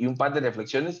ejemplos y un par de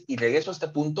reflexiones y regreso a este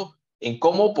punto en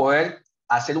cómo poder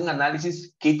hacer un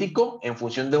análisis crítico en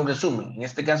función de un resumen. En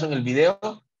este caso, en el video,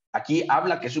 aquí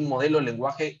habla que es un modelo de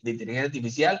lenguaje de inteligencia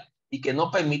artificial y que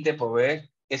no permite proveer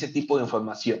ese tipo de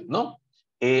información, ¿no?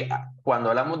 Cuando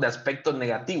hablamos de aspectos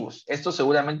negativos, esto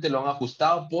seguramente lo han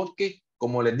ajustado porque,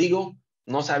 como les digo,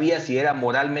 no sabía si era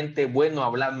moralmente bueno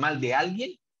hablar mal de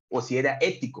alguien o si era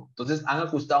ético. Entonces han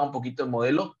ajustado un poquito el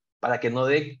modelo para que no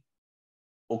dé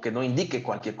o que no indique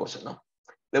cualquier cosa, ¿no?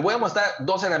 Les voy a mostrar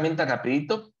dos herramientas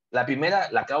rapidito. La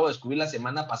primera la acabo de descubrir la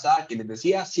semana pasada, que les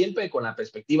decía, siempre con la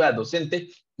perspectiva del docente,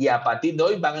 y a partir de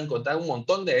hoy van a encontrar un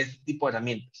montón de este tipo de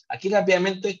herramientas. Aquí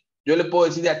rápidamente yo le puedo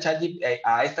decir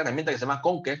a esta herramienta que se llama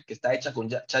Conquer, que está hecha con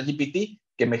ChatGPT,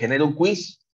 que me genera un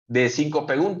quiz de 5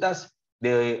 preguntas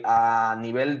a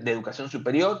nivel de educación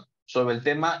superior sobre el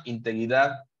tema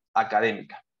integridad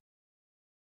académica.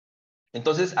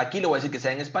 Entonces, aquí le voy a decir que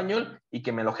sea en español y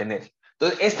que me lo genere.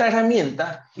 Entonces, esta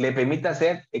herramienta le permite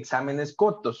hacer exámenes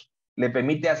cortos, le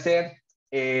permite hacer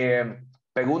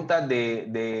preguntas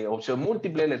de opción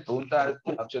múltiple, les pregunta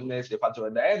opciones de falso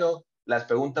verdadero, las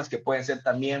preguntas que pueden ser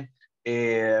también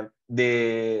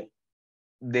de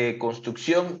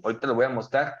construcción, ahorita lo voy a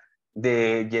mostrar,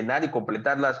 de llenar y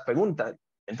completar las preguntas.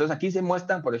 Entonces, aquí se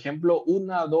muestran, por ejemplo,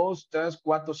 1, 2, 3,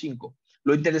 4, 5.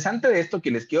 Lo interesante de esto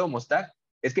que les quiero mostrar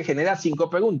es que genera 5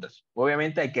 preguntas.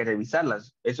 Obviamente hay que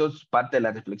revisarlas. Eso es parte de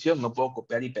la reflexión. No puedo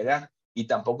copiar y pegar. Y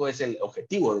tampoco es el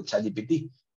objetivo de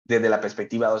ChatGPT desde la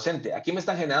perspectiva docente. Aquí me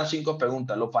están generando 5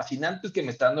 preguntas. Lo fascinante es que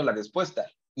me está dando la respuesta.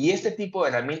 Y este tipo de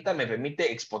herramienta me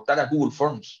permite exportar a Google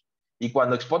Forms. Y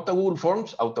cuando exporto a Google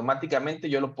Forms, automáticamente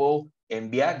yo lo puedo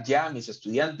enviar ya a mis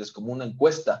estudiantes como una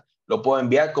encuesta. Lo puedo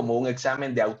enviar como un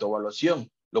examen de autoevaluación.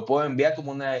 Lo puedo enviar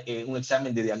como un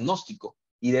examen de diagnóstico.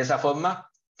 Y de esa forma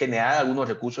generar algunos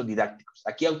recursos didácticos.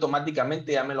 Aquí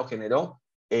automáticamente ya me lo generó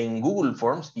en Google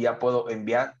Forms y ya puedo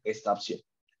enviar esta opción.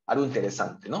 Algo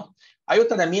interesante, ¿no? Hay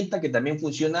otra herramienta que también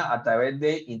funciona a través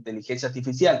de inteligencia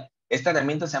artificial. Esta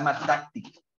herramienta se llama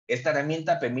Tactic. Esta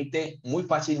herramienta permite muy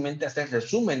fácilmente hacer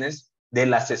resúmenes de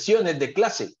las sesiones de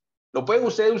clase. Lo pueden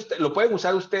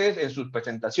usar ustedes en sus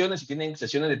presentaciones si tienen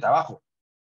sesiones de trabajo.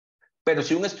 Pero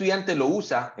si un estudiante lo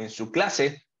usa en su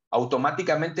clase,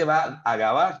 automáticamente va a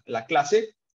grabar la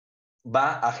clase,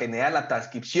 va a generar la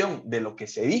transcripción de lo que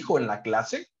se dijo en la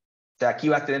clase. O sea, aquí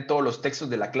va a tener todos los textos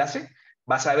de la clase.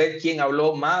 Va a saber quién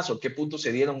habló más o qué puntos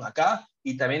se dieron acá.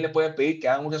 Y también le puede pedir que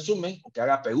haga un resumen o que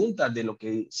haga preguntas de lo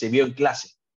que se vio en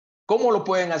clase. ¿Cómo lo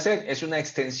pueden hacer? Es una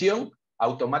extensión.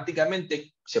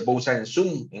 Automáticamente se puede usar en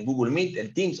Zoom, en Google Meet,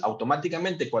 en Teams.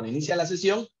 Automáticamente cuando inicia la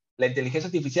sesión, la inteligencia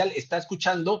artificial está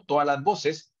escuchando todas las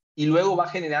voces y luego va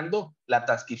generando la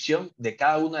transcripción de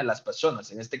cada una de las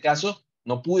personas. En este caso,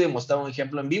 no pude mostrar un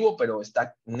ejemplo en vivo, pero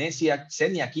está Necia,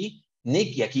 Xenia aquí,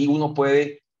 Nick, y aquí uno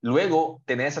puede luego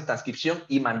tener esa transcripción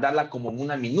y mandarla como en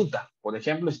una minuta. Por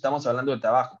ejemplo, si estamos hablando de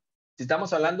trabajo. Si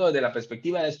estamos hablando desde la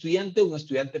perspectiva del estudiante, un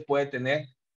estudiante puede tener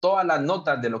todas las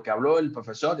notas de lo que habló el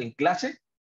profesor en clase,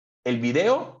 el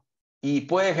video, y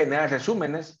puede generar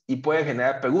resúmenes y puede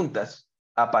generar preguntas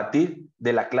a partir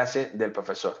de la clase del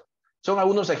profesor. Son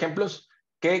algunos ejemplos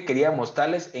que quería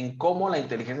mostrarles en cómo la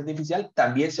inteligencia artificial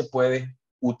también se puede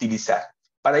utilizar.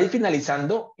 Para ir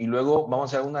finalizando, y luego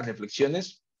vamos a hacer unas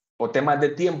reflexiones, por temas de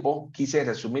tiempo, quise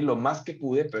resumir lo más que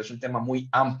pude, pero es un tema muy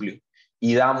amplio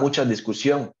y da mucha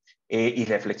discusión y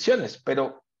reflexiones.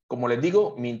 Pero, como les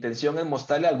digo, mi intención es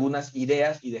mostrarle algunas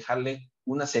ideas y dejarle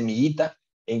una semillita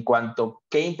en cuanto a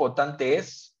qué importante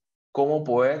es cómo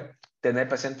poder tener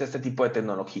presente este tipo de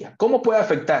tecnología. ¿Cómo puede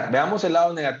afectar? Veamos el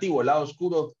lado negativo, el lado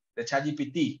oscuro de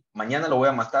ChatGPT. Mañana lo voy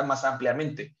a mostrar más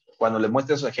ampliamente cuando les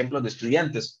muestre esos ejemplos de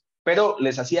estudiantes. Pero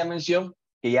les hacía mención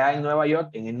que ya en Nueva York,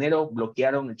 en enero,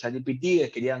 bloquearon el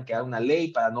ChatGPT, querían crear una ley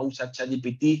para no usar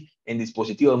ChatGPT en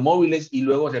dispositivos móviles y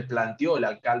luego replanteó el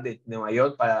alcalde de Nueva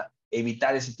York para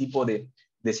evitar ese tipo de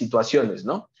situaciones,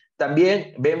 ¿no?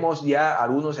 También vemos ya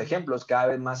algunos ejemplos cada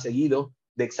vez más seguido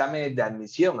de exámenes de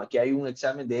admisión. Aquí hay un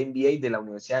examen de MBA de la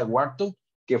Universidad de Wharton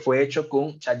que fue hecho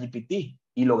con ChatGPT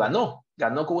y lo ganó.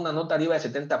 Ganó con una nota arriba de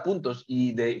 70 puntos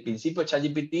y de principio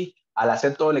ChatGPT, al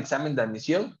hacer todo el examen de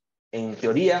admisión, en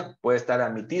teoría puede estar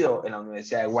admitido en la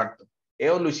Universidad de Wharton.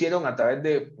 Ellos lo hicieron a través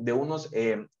de unos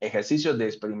ejercicios de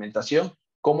experimentación,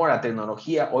 cómo la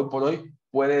tecnología hoy por hoy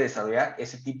puede desarrollar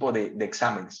ese tipo de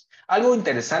exámenes. Algo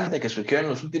interesante que surgió en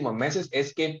los últimos meses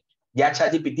es que ya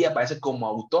ChatGPT aparece como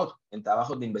autor en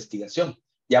trabajos de investigación.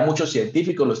 Ya muchos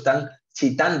científicos lo están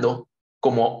citando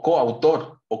como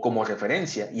coautor o como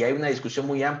referencia y hay una discusión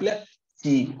muy amplia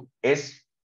si es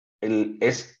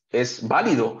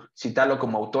válido citarlo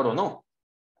como autor o no.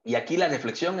 Y aquí la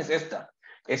reflexión es esta.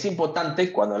 Es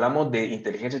importante cuando hablamos de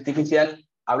inteligencia artificial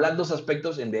hablar dos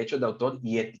aspectos en derechos de autor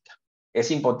y ética. Es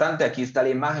importante, aquí está la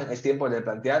imagen, es tiempo de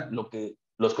plantear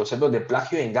los conceptos de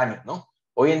plagio y engaño, ¿no?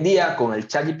 Hoy en día, con el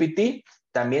ChatGPT,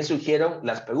 también surgieron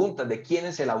las preguntas de quién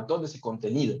es el autor de ese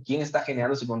contenido, quién está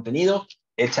generando ese contenido,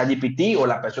 el ChatGPT o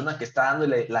la persona que está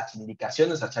dándole las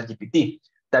indicaciones a ChatGPT.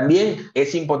 También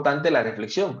es importante la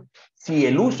reflexión. Si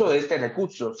el uso de este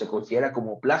recurso se considera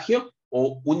como plagio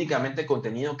o únicamente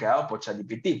contenido creado por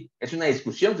ChatGPT. Es una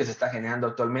discusión que se está generando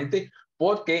actualmente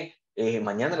porque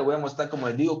mañana les voy a mostrar, como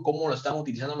les digo, cómo lo están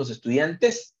utilizando los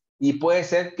estudiantes y puede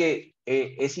ser que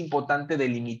es importante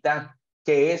delimitar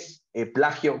qué es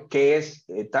plagio, qué es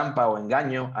trampa o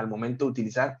engaño al momento de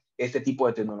utilizar este tipo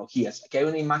de tecnologías. Aquí hay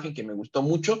una imagen que me gustó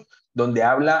mucho donde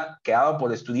habla creado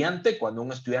por estudiante cuando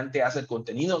un estudiante hace el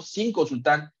contenido sin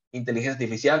consultar inteligencia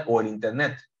artificial o el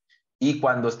internet. Y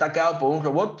cuando está creado por un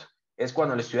robot, es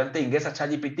cuando el estudiante ingresa a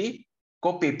ChatGPT,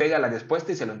 copia y pega la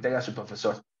respuesta y se lo entrega a su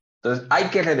profesor. Entonces, hay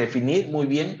que redefinir muy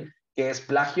bien qué es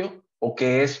plagio o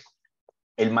qué es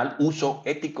el mal uso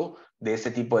ético de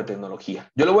este tipo de tecnología.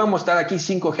 Yo le voy a mostrar aquí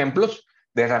 5 ejemplos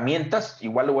de herramientas,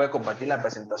 igual le voy a compartir la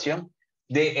presentación,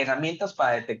 de herramientas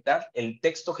para detectar el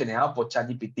texto generado por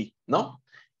ChatGPT, ¿no?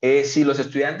 Si los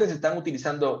estudiantes están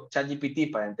utilizando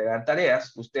ChatGPT para entregar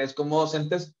tareas, ustedes como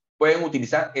docentes pueden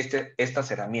utilizar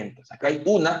estas herramientas. Acá hay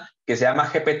una que se llama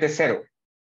GPT-0.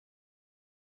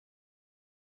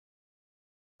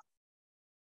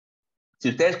 Si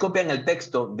ustedes copian el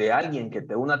texto de alguien que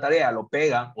te da una tarea, lo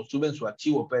pegan o suben su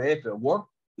archivo PDF o Word,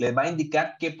 les va a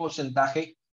indicar qué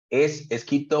porcentaje es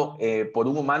escrito por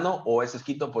un humano o es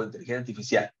escrito por inteligencia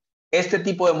artificial. Este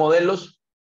tipo de modelos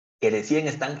que recién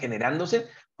están generándose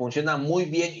funcionan muy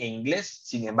bien en inglés,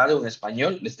 sin embargo en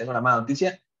español les tengo la mala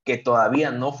noticia que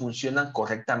todavía no funcionan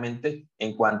correctamente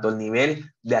en cuanto al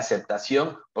nivel de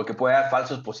aceptación, porque puede haber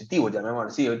falsos positivos, llamémoslo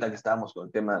así, ahorita que estábamos con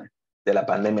el tema de la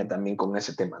pandemia también con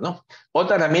ese tema, ¿no?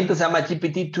 Otra herramienta se llama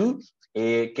GPT-2,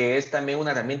 que es también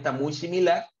una herramienta muy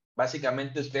similar.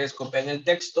 Básicamente ustedes copian el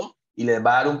texto y les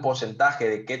va a dar un porcentaje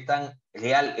de qué tan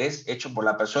real es hecho por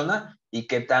la persona y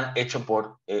qué tan hecho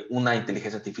por una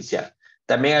inteligencia artificial.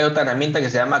 También hay otra herramienta que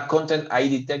se llama Content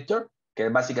ID Detector, que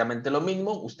es básicamente lo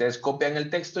mismo. Ustedes copian el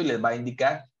texto y les va a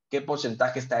indicar qué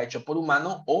porcentaje está hecho por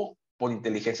humano o por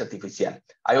inteligencia artificial.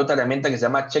 Hay otra herramienta que se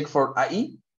llama Check for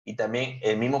AI y también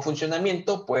el mismo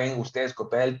funcionamiento. Pueden ustedes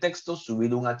copiar el texto,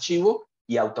 subir un archivo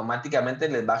y automáticamente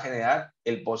les va a generar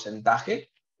el porcentaje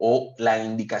o la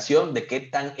indicación de qué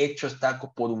tan hecho está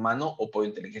por humano o por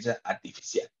inteligencia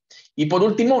artificial. Y por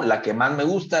último, la que más me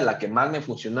gusta, la que más me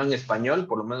funcionó en español,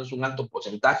 por lo menos un alto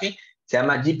porcentaje, se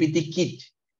llama GPT Kit.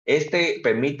 Este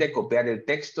permite copiar el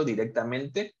texto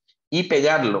directamente y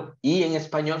pegarlo. Y en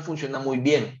español funciona muy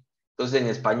bien. Entonces, en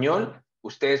español,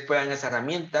 ustedes pueden esa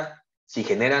herramienta. Si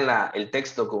generan el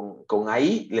texto con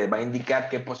AI, les va a indicar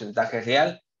qué porcentaje es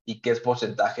real y qué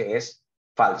porcentaje es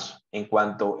falso en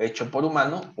cuanto hecho por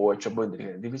humano o hecho por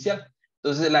inteligencia artificial.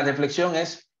 Entonces, la reflexión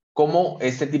es cómo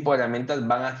este tipo de herramientas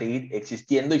van a seguir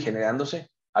existiendo y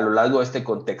generándose a lo largo de este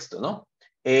contexto, ¿no?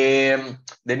 De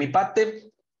mi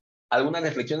parte, algunas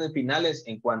reflexiones finales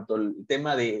en cuanto al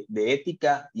tema de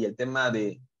ética y el tema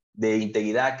de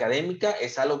integridad académica.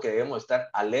 Es algo que debemos estar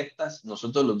alertas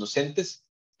nosotros los docentes,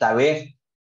 saber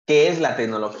qué es la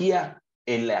tecnología,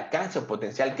 el alcance o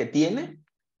potencial que tiene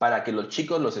para que los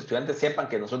chicos, los estudiantes sepan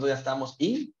que nosotros ya estamos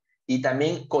in, y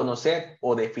también conocer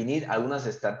o definir algunas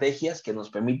estrategias que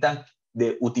nos permitan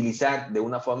de utilizar de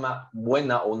una forma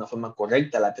buena o una forma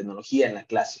correcta la tecnología en la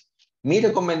clase. Mi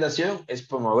recomendación es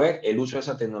promover el uso de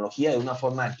esa tecnología de una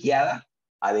forma guiada,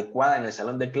 adecuada en el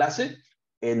salón de clase,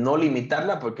 no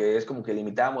limitarla porque es como que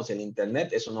limitábamos el Internet.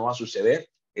 Eso no va a suceder,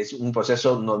 es un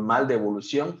proceso normal de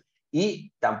evolución,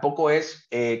 y tampoco es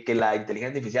que la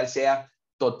inteligencia artificial sea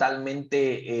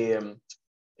totalmente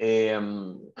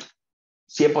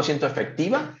 100%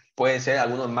 efectiva. Pueden ser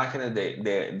algunos márgenes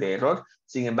de error.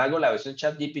 Sin embargo, la versión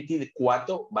ChatGPT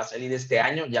 4 va a salir este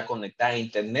año ya conectada a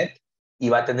Internet y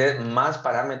va a tener más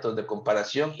parámetros de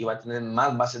comparación y va a tener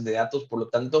más bases de datos. Por lo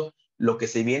tanto, lo que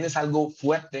se viene es algo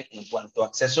fuerte en cuanto a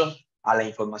acceso a la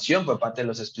información por parte de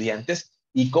los estudiantes,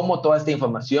 y cómo toda esta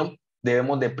información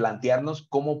debemos de plantearnos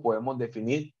cómo podemos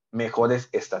definir mejores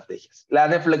estrategias. La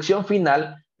reflexión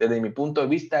final, desde mi punto de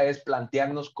vista, es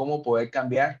plantearnos cómo poder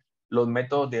cambiar los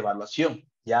métodos de evaluación.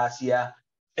 Ya hacía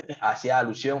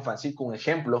alusión Francisco un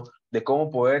ejemplo de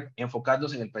cómo poder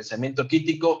enfocarnos en el pensamiento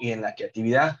crítico y en la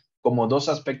creatividad como dos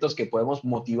aspectos que podemos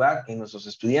motivar en nuestros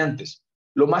estudiantes.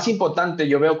 Lo más importante,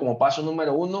 yo veo como paso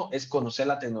número 1, es conocer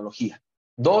la tecnología.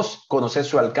 2, conocer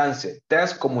su alcance.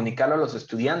 3, comunicarlo a los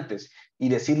estudiantes y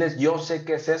decirles: yo sé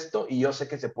qué es esto y yo sé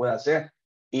que se puede hacer.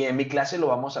 Y en mi clase lo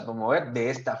vamos a promover de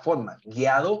esta forma: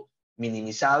 guiado,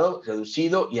 minimizado,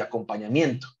 reducido y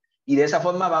acompañamiento. Y de esa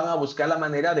forma van a buscar la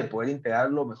manera de poder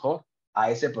integrarlo mejor a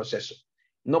ese proceso.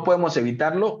 No podemos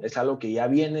evitarlo, es algo que ya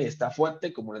viene, está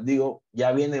fuerte. Como les digo,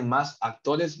 ya vienen más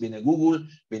actores, viene Google,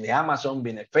 viene Amazon,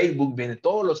 viene Facebook, vienen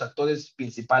todos los actores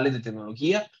principales de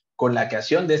tecnología con la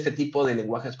creación de este tipo de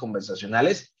lenguajes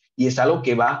conversacionales, y es algo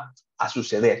que va a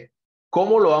suceder.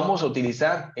 ¿Cómo lo vamos a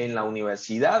utilizar en la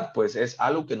universidad? Pues es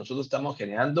algo que nosotros estamos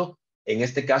generando. En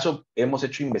este caso, hemos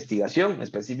hecho investigación.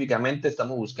 Específicamente,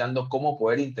 estamos buscando cómo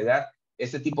poder integrar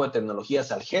este tipo de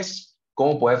tecnologías al GES,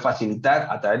 cómo poder facilitar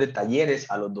a través de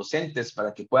talleres a los docentes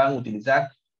para que puedan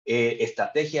utilizar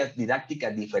estrategias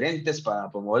didácticas diferentes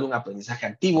para promover un aprendizaje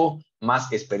activo,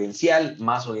 más experiencial,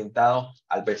 más orientado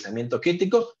al pensamiento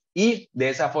crítico, y de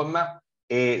esa forma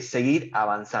seguir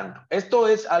avanzando. Esto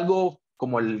es algo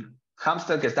como el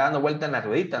hámster que está dando vuelta en la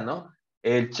ruedita, ¿no?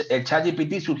 El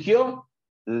ChatGPT surgió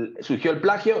el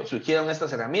plagio, surgieron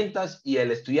estas herramientas y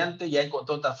el estudiante ya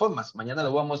encontró otras formas. Mañana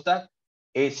lo voy a mostrar.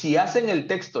 Si hacen el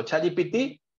texto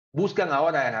ChatGPT, buscan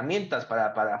ahora herramientas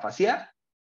para parafasear,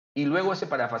 y luego ese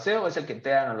parafaseo es el que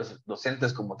entregan a los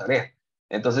docentes como tarea.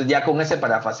 Entonces ya con ese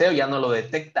parafaseo ya no lo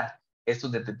detecta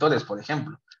estos detectores, por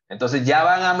ejemplo. Entonces ya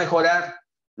van a mejorar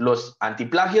los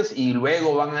antiplagios y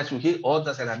luego van a surgir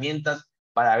otras herramientas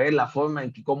para ver la forma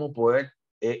en que cómo poder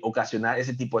ocasionar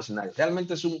ese tipo de escenarios.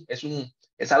 Realmente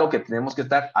es algo que tenemos que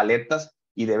estar alertas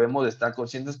y debemos de estar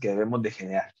conscientes que debemos de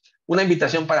generar. Una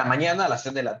invitación para mañana a las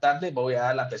 3 de la tarde. Voy a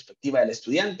dar la perspectiva del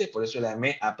estudiante, por eso le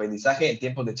llamé aprendizaje en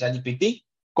tiempos de ChatGPT,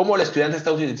 cómo el estudiante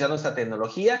está utilizando esta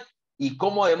tecnología y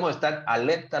cómo debemos estar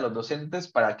alerta a los docentes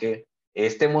para que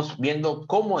estemos viendo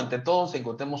cómo entre todos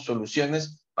encontremos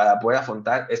soluciones para poder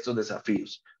afrontar estos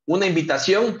desafíos. Una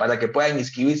invitación para que puedan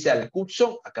inscribirse al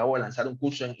curso. Acabo de lanzar un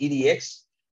curso en EDX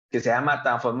que se llama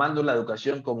Transformando la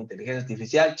Educación con Inteligencia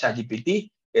Artificial,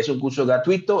 ChatGPT. Es un curso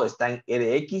gratuito, está en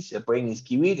edX, se pueden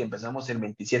inscribir, empezamos el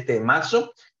 27 de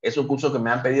marzo. Es un curso que me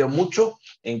han pedido mucho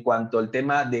en cuanto al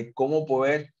tema de cómo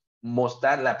poder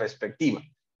mostrar la perspectiva.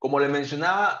 Como les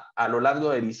mencionaba, a lo largo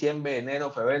de diciembre,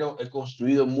 enero, febrero, he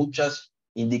construido muchas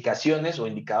indicaciones o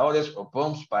indicadores o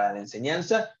prompts para la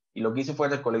enseñanza, y lo que hice fue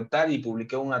recolectar y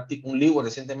publiqué un libro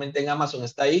recientemente en Amazon,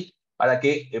 está ahí, para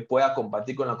que pueda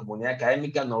compartir con la comunidad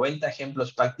académica 90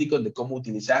 ejemplos prácticos de cómo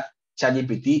utilizar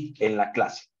ChatGPT en la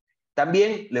clase.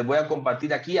 También les voy a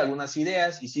compartir aquí algunas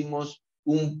ideas. Hicimos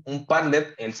un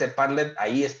Padlet, el Padlet,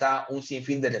 ahí está un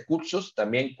sinfín de recursos.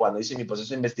 También cuando hice mi proceso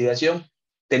de investigación,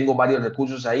 tengo varios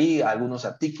recursos ahí, algunos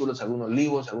artículos, algunos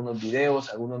libros, algunos videos,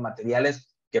 algunos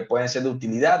materiales que pueden ser de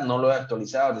utilidad. No lo he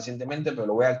actualizado recientemente, pero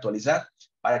lo voy a actualizar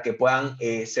para que puedan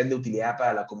ser de utilidad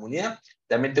para la comunidad.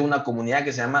 También tengo una comunidad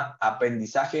que se llama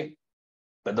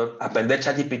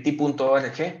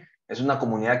aprenderchatgpt.org. Es una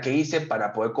comunidad que hice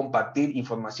para poder compartir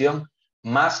información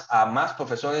a más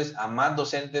profesores, a más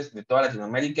docentes de toda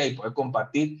Latinoamérica, y poder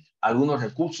compartir algunos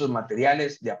recursos,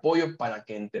 materiales de apoyo para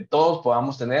que entre todos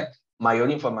podamos tener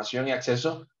mayor información y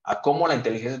acceso a cómo la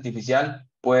inteligencia artificial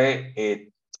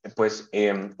puede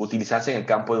utilizarse en el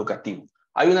campo educativo.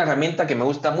 Hay una herramienta que me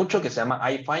gusta mucho que se llama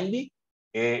iFindy.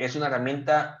 Es una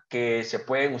herramienta que se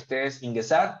pueden ustedes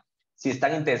ingresar si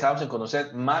están interesados en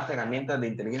conocer más herramientas de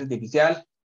inteligencia artificial,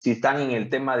 si están en el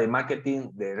tema de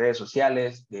marketing, de redes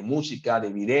sociales, de música,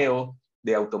 de video,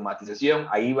 de automatización.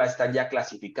 Ahí va a estar ya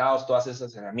clasificados todas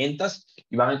esas herramientas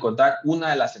y van a encontrar una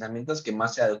de las herramientas que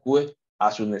más se adecue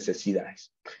a sus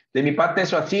necesidades. De mi parte,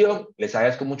 eso ha sido. Les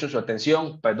agradezco mucho su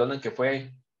atención. Perdonen que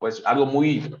fue pues algo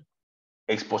muy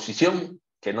exposición,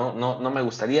 que no me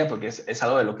gustaría, porque es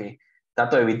algo de lo que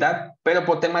trato de evitar, pero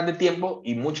por temas de tiempo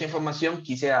y mucha información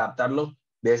quise adaptarlo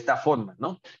de esta forma,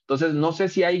 ¿no? Entonces, no sé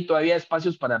si hay todavía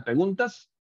espacios para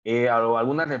preguntas o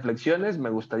algunas reflexiones.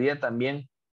 Me gustaría también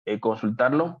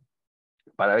consultarlo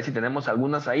para ver si tenemos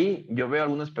algunas ahí. Yo veo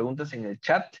algunas preguntas en el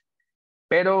chat,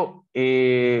 pero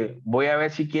voy a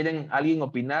ver si quieren alguien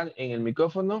opinar en el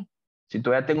micrófono. Si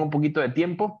todavía tengo un poquito de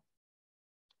tiempo,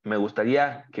 me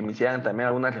gustaría que me hicieran también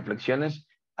algunas reflexiones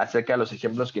acerca de los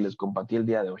ejemplos que les compartí el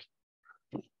día de hoy.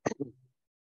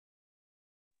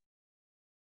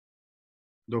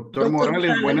 Doctor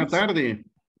Morales, buena tarde.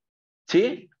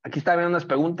 Sí, aquí están viendo unas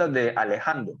preguntas de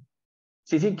Alejandro.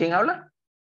 Sí, ¿quién habla?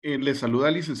 Le saluda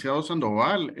el licenciado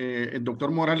Sandoval. El doctor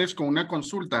Morales, con una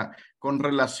consulta con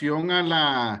relación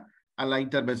a la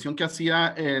intervención que hacía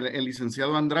el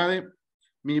licenciado Andrade.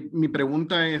 Mi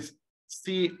pregunta es,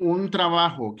 si un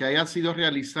trabajo que haya sido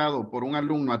realizado por un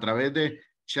alumno a través de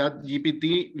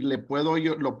ChatGPT,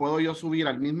 lo puedo yo subir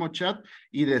al mismo chat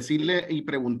y decirle y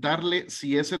preguntarle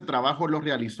si ese trabajo lo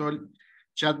realizó el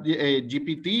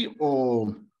ChatGPT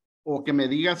o que me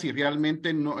diga si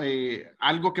realmente no,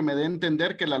 algo que me dé a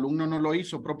entender que el alumno no lo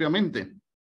hizo propiamente.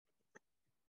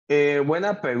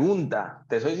 Buena pregunta.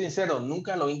 Te soy sincero,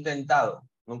 nunca lo he intentado.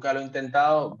 Nunca lo he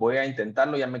intentado. Voy a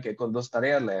intentarlo. Ya me quedé con dos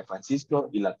tareas, la de Francisco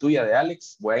y la tuya de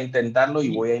Alex. Voy a intentarlo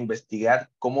y voy a investigar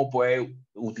cómo puede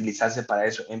utilizarse para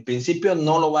eso. En principio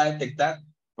no lo va a detectar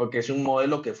porque es un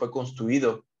modelo que fue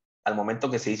construido al momento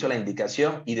que se hizo la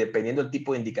indicación, y dependiendo del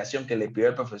tipo de indicación que le pidió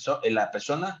el profesor, la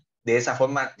persona, de esa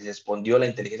forma respondió la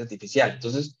inteligencia artificial.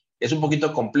 Entonces, es un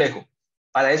poquito complejo.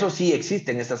 Para eso sí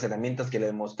existen estas herramientas que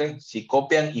les mostré. Si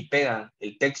copian y pegan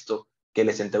el texto que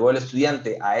les entregó el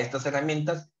estudiante a estas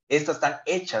herramientas, estas están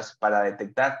hechas para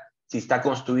detectar si está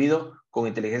construido con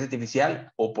inteligencia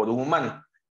artificial o por un humano.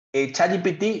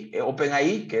 ChatGPT,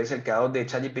 OpenAI, que es el creador de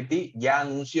ChatGPT, ya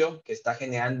anunció que está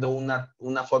generando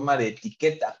una forma de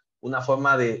etiqueta, una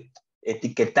forma de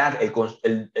etiquetar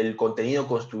el contenido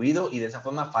construido, y de esa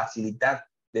forma facilitar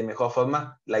de mejor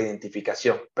forma la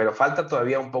identificación. Pero falta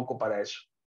todavía un poco para eso.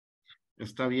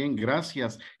 Está bien,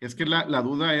 gracias. Es que la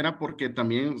duda era porque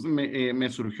también me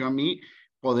surgió a mí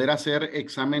poder hacer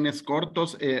exámenes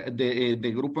cortos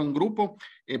de grupo en grupo,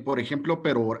 por ejemplo,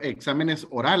 pero exámenes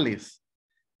orales,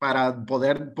 para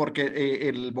poder, porque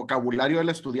el vocabulario del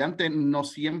estudiante no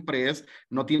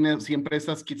tiene siempre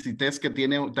esa exquisitez que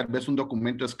tiene tal vez un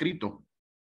documento escrito.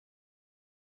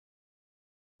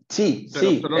 Sí, Pero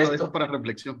sí, solo lo dejo para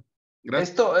reflexión.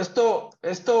 Gracias.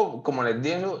 Esto, como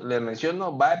les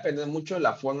menciono, va a depender mucho de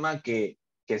la forma que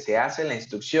se hace la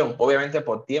instrucción. Obviamente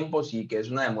por tiempos, y que es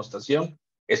una demostración,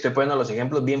 estoy poniendo los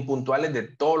ejemplos bien puntuales de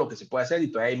todo lo que se puede hacer,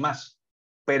 y todavía hay más.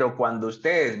 Pero cuando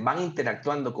ustedes van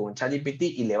interactuando con ChatGPT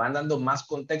y le van dando más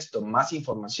contexto, más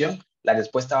información, la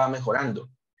respuesta va mejorando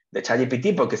de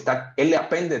ChatGPT, porque él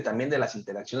aprende también de las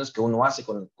interacciones que uno hace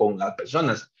con las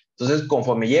personas. Entonces,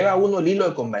 conforme lleva uno el hilo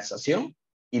de conversación,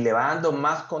 y le va dando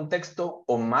más contexto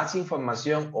o más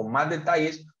información o más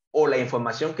detalles, o la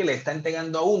información que le está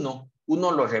entregando a uno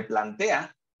lo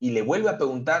replantea y le vuelve a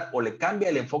preguntar o le cambia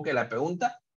el enfoque de la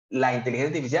pregunta, la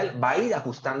inteligencia artificial va a ir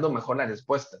ajustando mejor las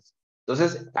respuestas.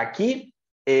 Entonces, aquí,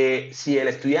 si el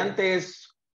estudiante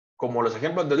es como los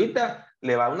ejemplos de ahorita,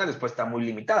 le va a dar una respuesta muy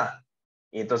limitada.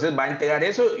 Y entonces va a entregar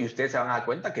eso y ustedes se van a dar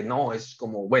cuenta que no, es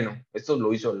como, bueno, esto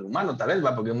lo hizo el humano tal vez,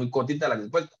 va, porque es muy cortita la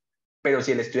respuesta. Pero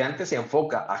si el estudiante se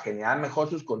enfoca a generar mejor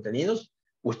sus contenidos,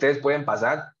 ustedes pueden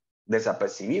pasar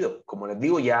desapercibido. Como les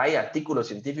digo, ya hay artículos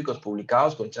científicos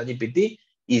publicados con ChatGPT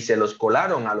y se los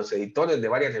colaron a los editores de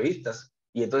varias revistas.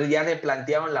 Y entonces ya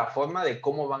replantearon la forma de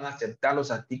cómo van a aceptar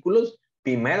los artículos,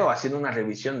 primero haciendo una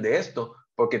revisión de esto,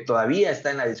 porque todavía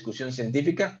está en la discusión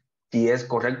científica si es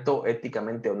correcto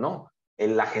éticamente o no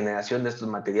en la generación de estos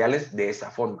materiales de esa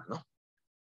forma, ¿no?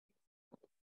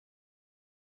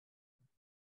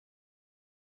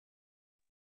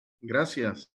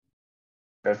 Gracias.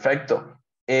 Perfecto.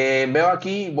 Veo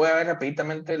aquí, voy a ver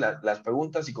rapiditamente las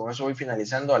preguntas y con eso voy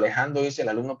finalizando. Alejandro dice, el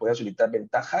alumno podía solicitar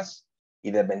ventajas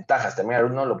y desventajas. También el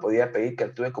alumno lo podía pedir que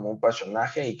actúe como un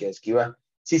personaje y que esquiva.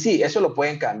 Sí, sí, eso lo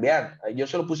pueden cambiar. Yo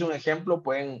solo puse un ejemplo,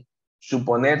 pueden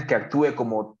suponer que actúe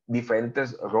como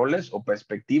diferentes roles o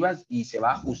perspectivas y se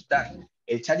va a ajustar.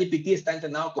 El ChatGPT está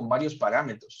entrenado con varios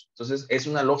parámetros, entonces es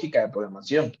una lógica de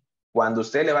programación. Cuando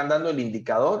ustedes le van dando el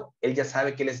indicador, él ya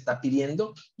sabe qué les está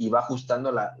pidiendo y va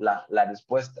ajustando la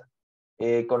respuesta.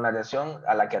 Con la relación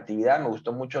a la creatividad, me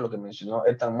gustó mucho lo que mencionó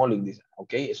Ethan Mollick. Dice,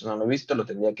 ok, eso no lo he visto, lo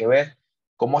tendría que ver.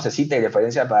 ¿Cómo se cita y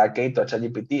referencia para dar crédito a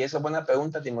ChatGPT? Esa es buena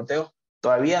pregunta, Timoteo.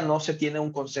 Todavía no se tiene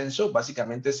un consenso.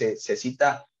 Básicamente se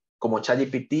cita como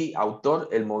ChatGPT, autor,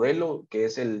 el modelo, que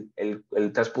es el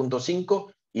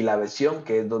 3.5, y la versión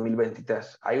que es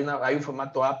 2023. Hay un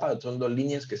formato APA, son 2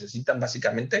 líneas que se citan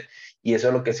básicamente, y eso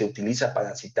es lo que se utiliza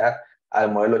para citar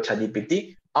al modelo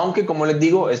ChatGPT, aunque como les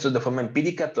digo, esto es de forma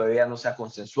empírica, todavía no se ha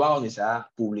consensuado ni se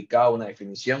ha publicado una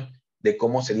definición de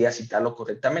cómo sería citarlo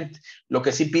correctamente. Lo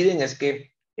que sí piden es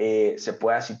que se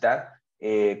pueda citar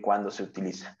cuando se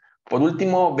utiliza. Por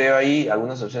último, veo ahí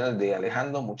algunas opciones de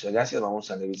Alejandro, muchas gracias,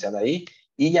 vamos a revisar ahí.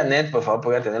 Y Janet, por favor,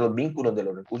 podría tener los vínculos de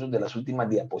los recursos de las últimas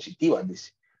diapositivas,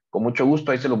 dice. Con mucho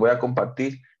gusto, ahí se los voy a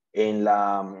compartir en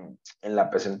la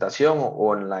presentación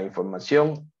o en la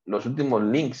información. Los últimos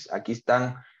links, aquí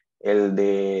están el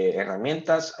de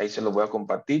herramientas, ahí se los voy a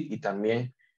compartir, y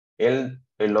también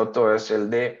el otro es el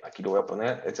de, aquí lo voy a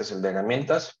poner, este es el de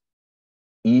herramientas,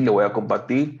 y le voy a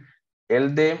compartir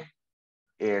el de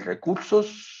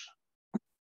recursos,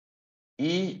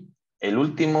 y el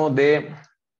último de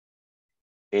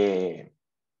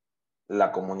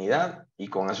la comunidad, y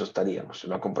con eso estaríamos. Se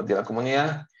lo voy a compartir a la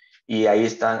comunidad y ahí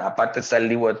están, aparte está el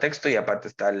libro de texto y aparte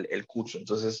está el curso.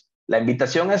 Entonces, la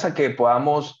invitación es a que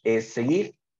podamos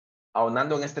seguir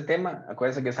ahondando en este tema.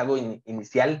 Acuérdense que es algo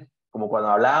inicial, como cuando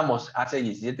hablábamos hace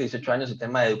 17, 18 años el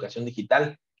tema de educación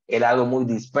digital, era algo muy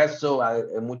disperso, hay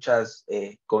muchas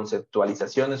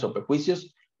conceptualizaciones o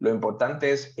prejuicios. Lo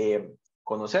importante es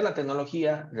conocer la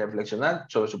tecnología, reflexionar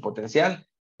sobre su potencial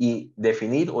y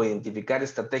definir o identificar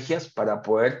estrategias para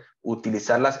poder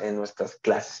utilizarlas en nuestras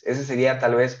clases. Ese sería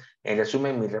tal vez, en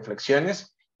resumen, mis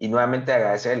reflexiones, y nuevamente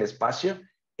agradecer el espacio.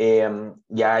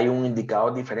 Ya hay un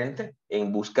indicador diferente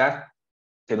en buscar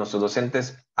que nuestros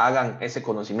docentes hagan ese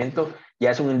conocimiento,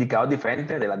 ya es un indicador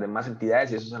diferente de las demás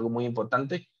entidades, y eso es algo muy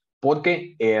importante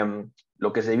porque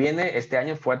lo que se viene este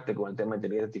año es fuerte con el tema de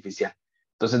inteligencia artificial.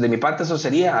 Entonces, de mi parte, eso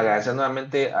sería. Agradecer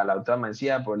nuevamente a la doctora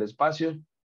Mancía por el espacio,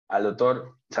 al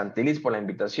doctor Santilis por la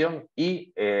invitación,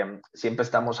 y siempre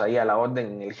estamos ahí a la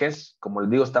orden en el GES. Como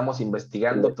les digo, estamos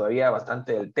investigando todavía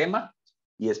bastante el tema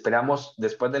y esperamos,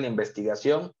 después de la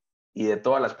investigación y de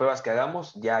todas las pruebas que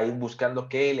hagamos, ya ir buscando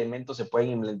qué elementos se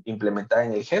pueden implementar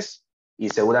en el GES, y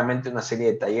seguramente una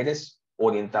serie de talleres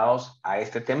orientados a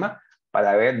este tema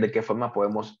para ver de qué forma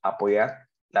podemos apoyar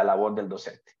la labor del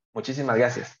docente. Muchísimas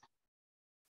gracias.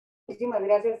 Muchísimas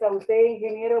gracias a usted,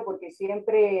 ingeniero, porque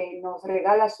siempre nos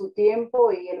regala su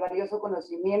tiempo y el valioso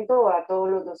conocimiento a todos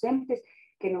los docentes,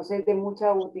 que nos es de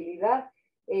mucha utilidad.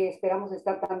 Esperamos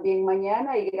estar también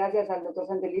mañana, y gracias al doctor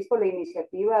Sandelis por la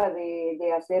iniciativa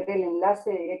de hacer el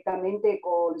enlace directamente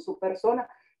con su persona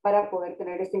para poder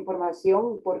tener esta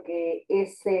información, porque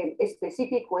es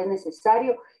específico, es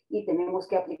necesario, y tenemos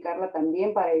que aplicarla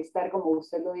también para estar, como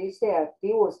usted lo dice,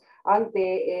 activos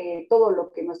ante todo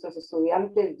lo que nuestros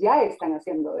estudiantes ya están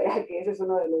haciendo, ¿verdad? Que ese es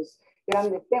uno de los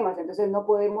grandes temas. Entonces no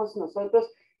podemos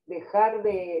nosotros dejar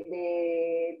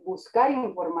de buscar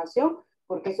información,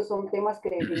 porque esos son temas que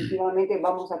definitivamente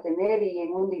vamos a tener y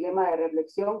en un dilema de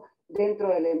reflexión dentro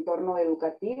del entorno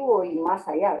educativo y más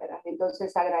allá, ¿verdad?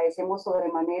 Entonces agradecemos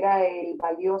sobremanera el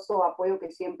valioso apoyo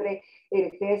que siempre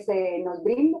el GES nos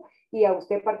brinda y a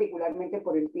usted particularmente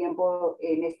por el tiempo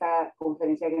en esta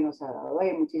conferencia que nos ha dado.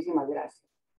 Muchísimas gracias.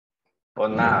 Pues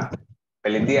nada,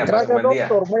 feliz día, pase un Gracias, buen día.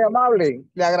 doctor, muy amable.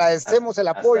 Le agradecemos el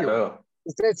apoyo. Hasta luego.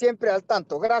 Usted siempre al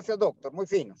tanto. Gracias, doctor, muy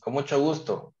fino. Con mucho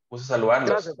gusto. Gusto saludarlos.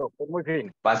 Gracias, doctor, muy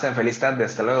fino. Pasen feliz tarde.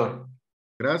 Hasta luego.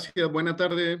 Gracias, buena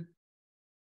tarde.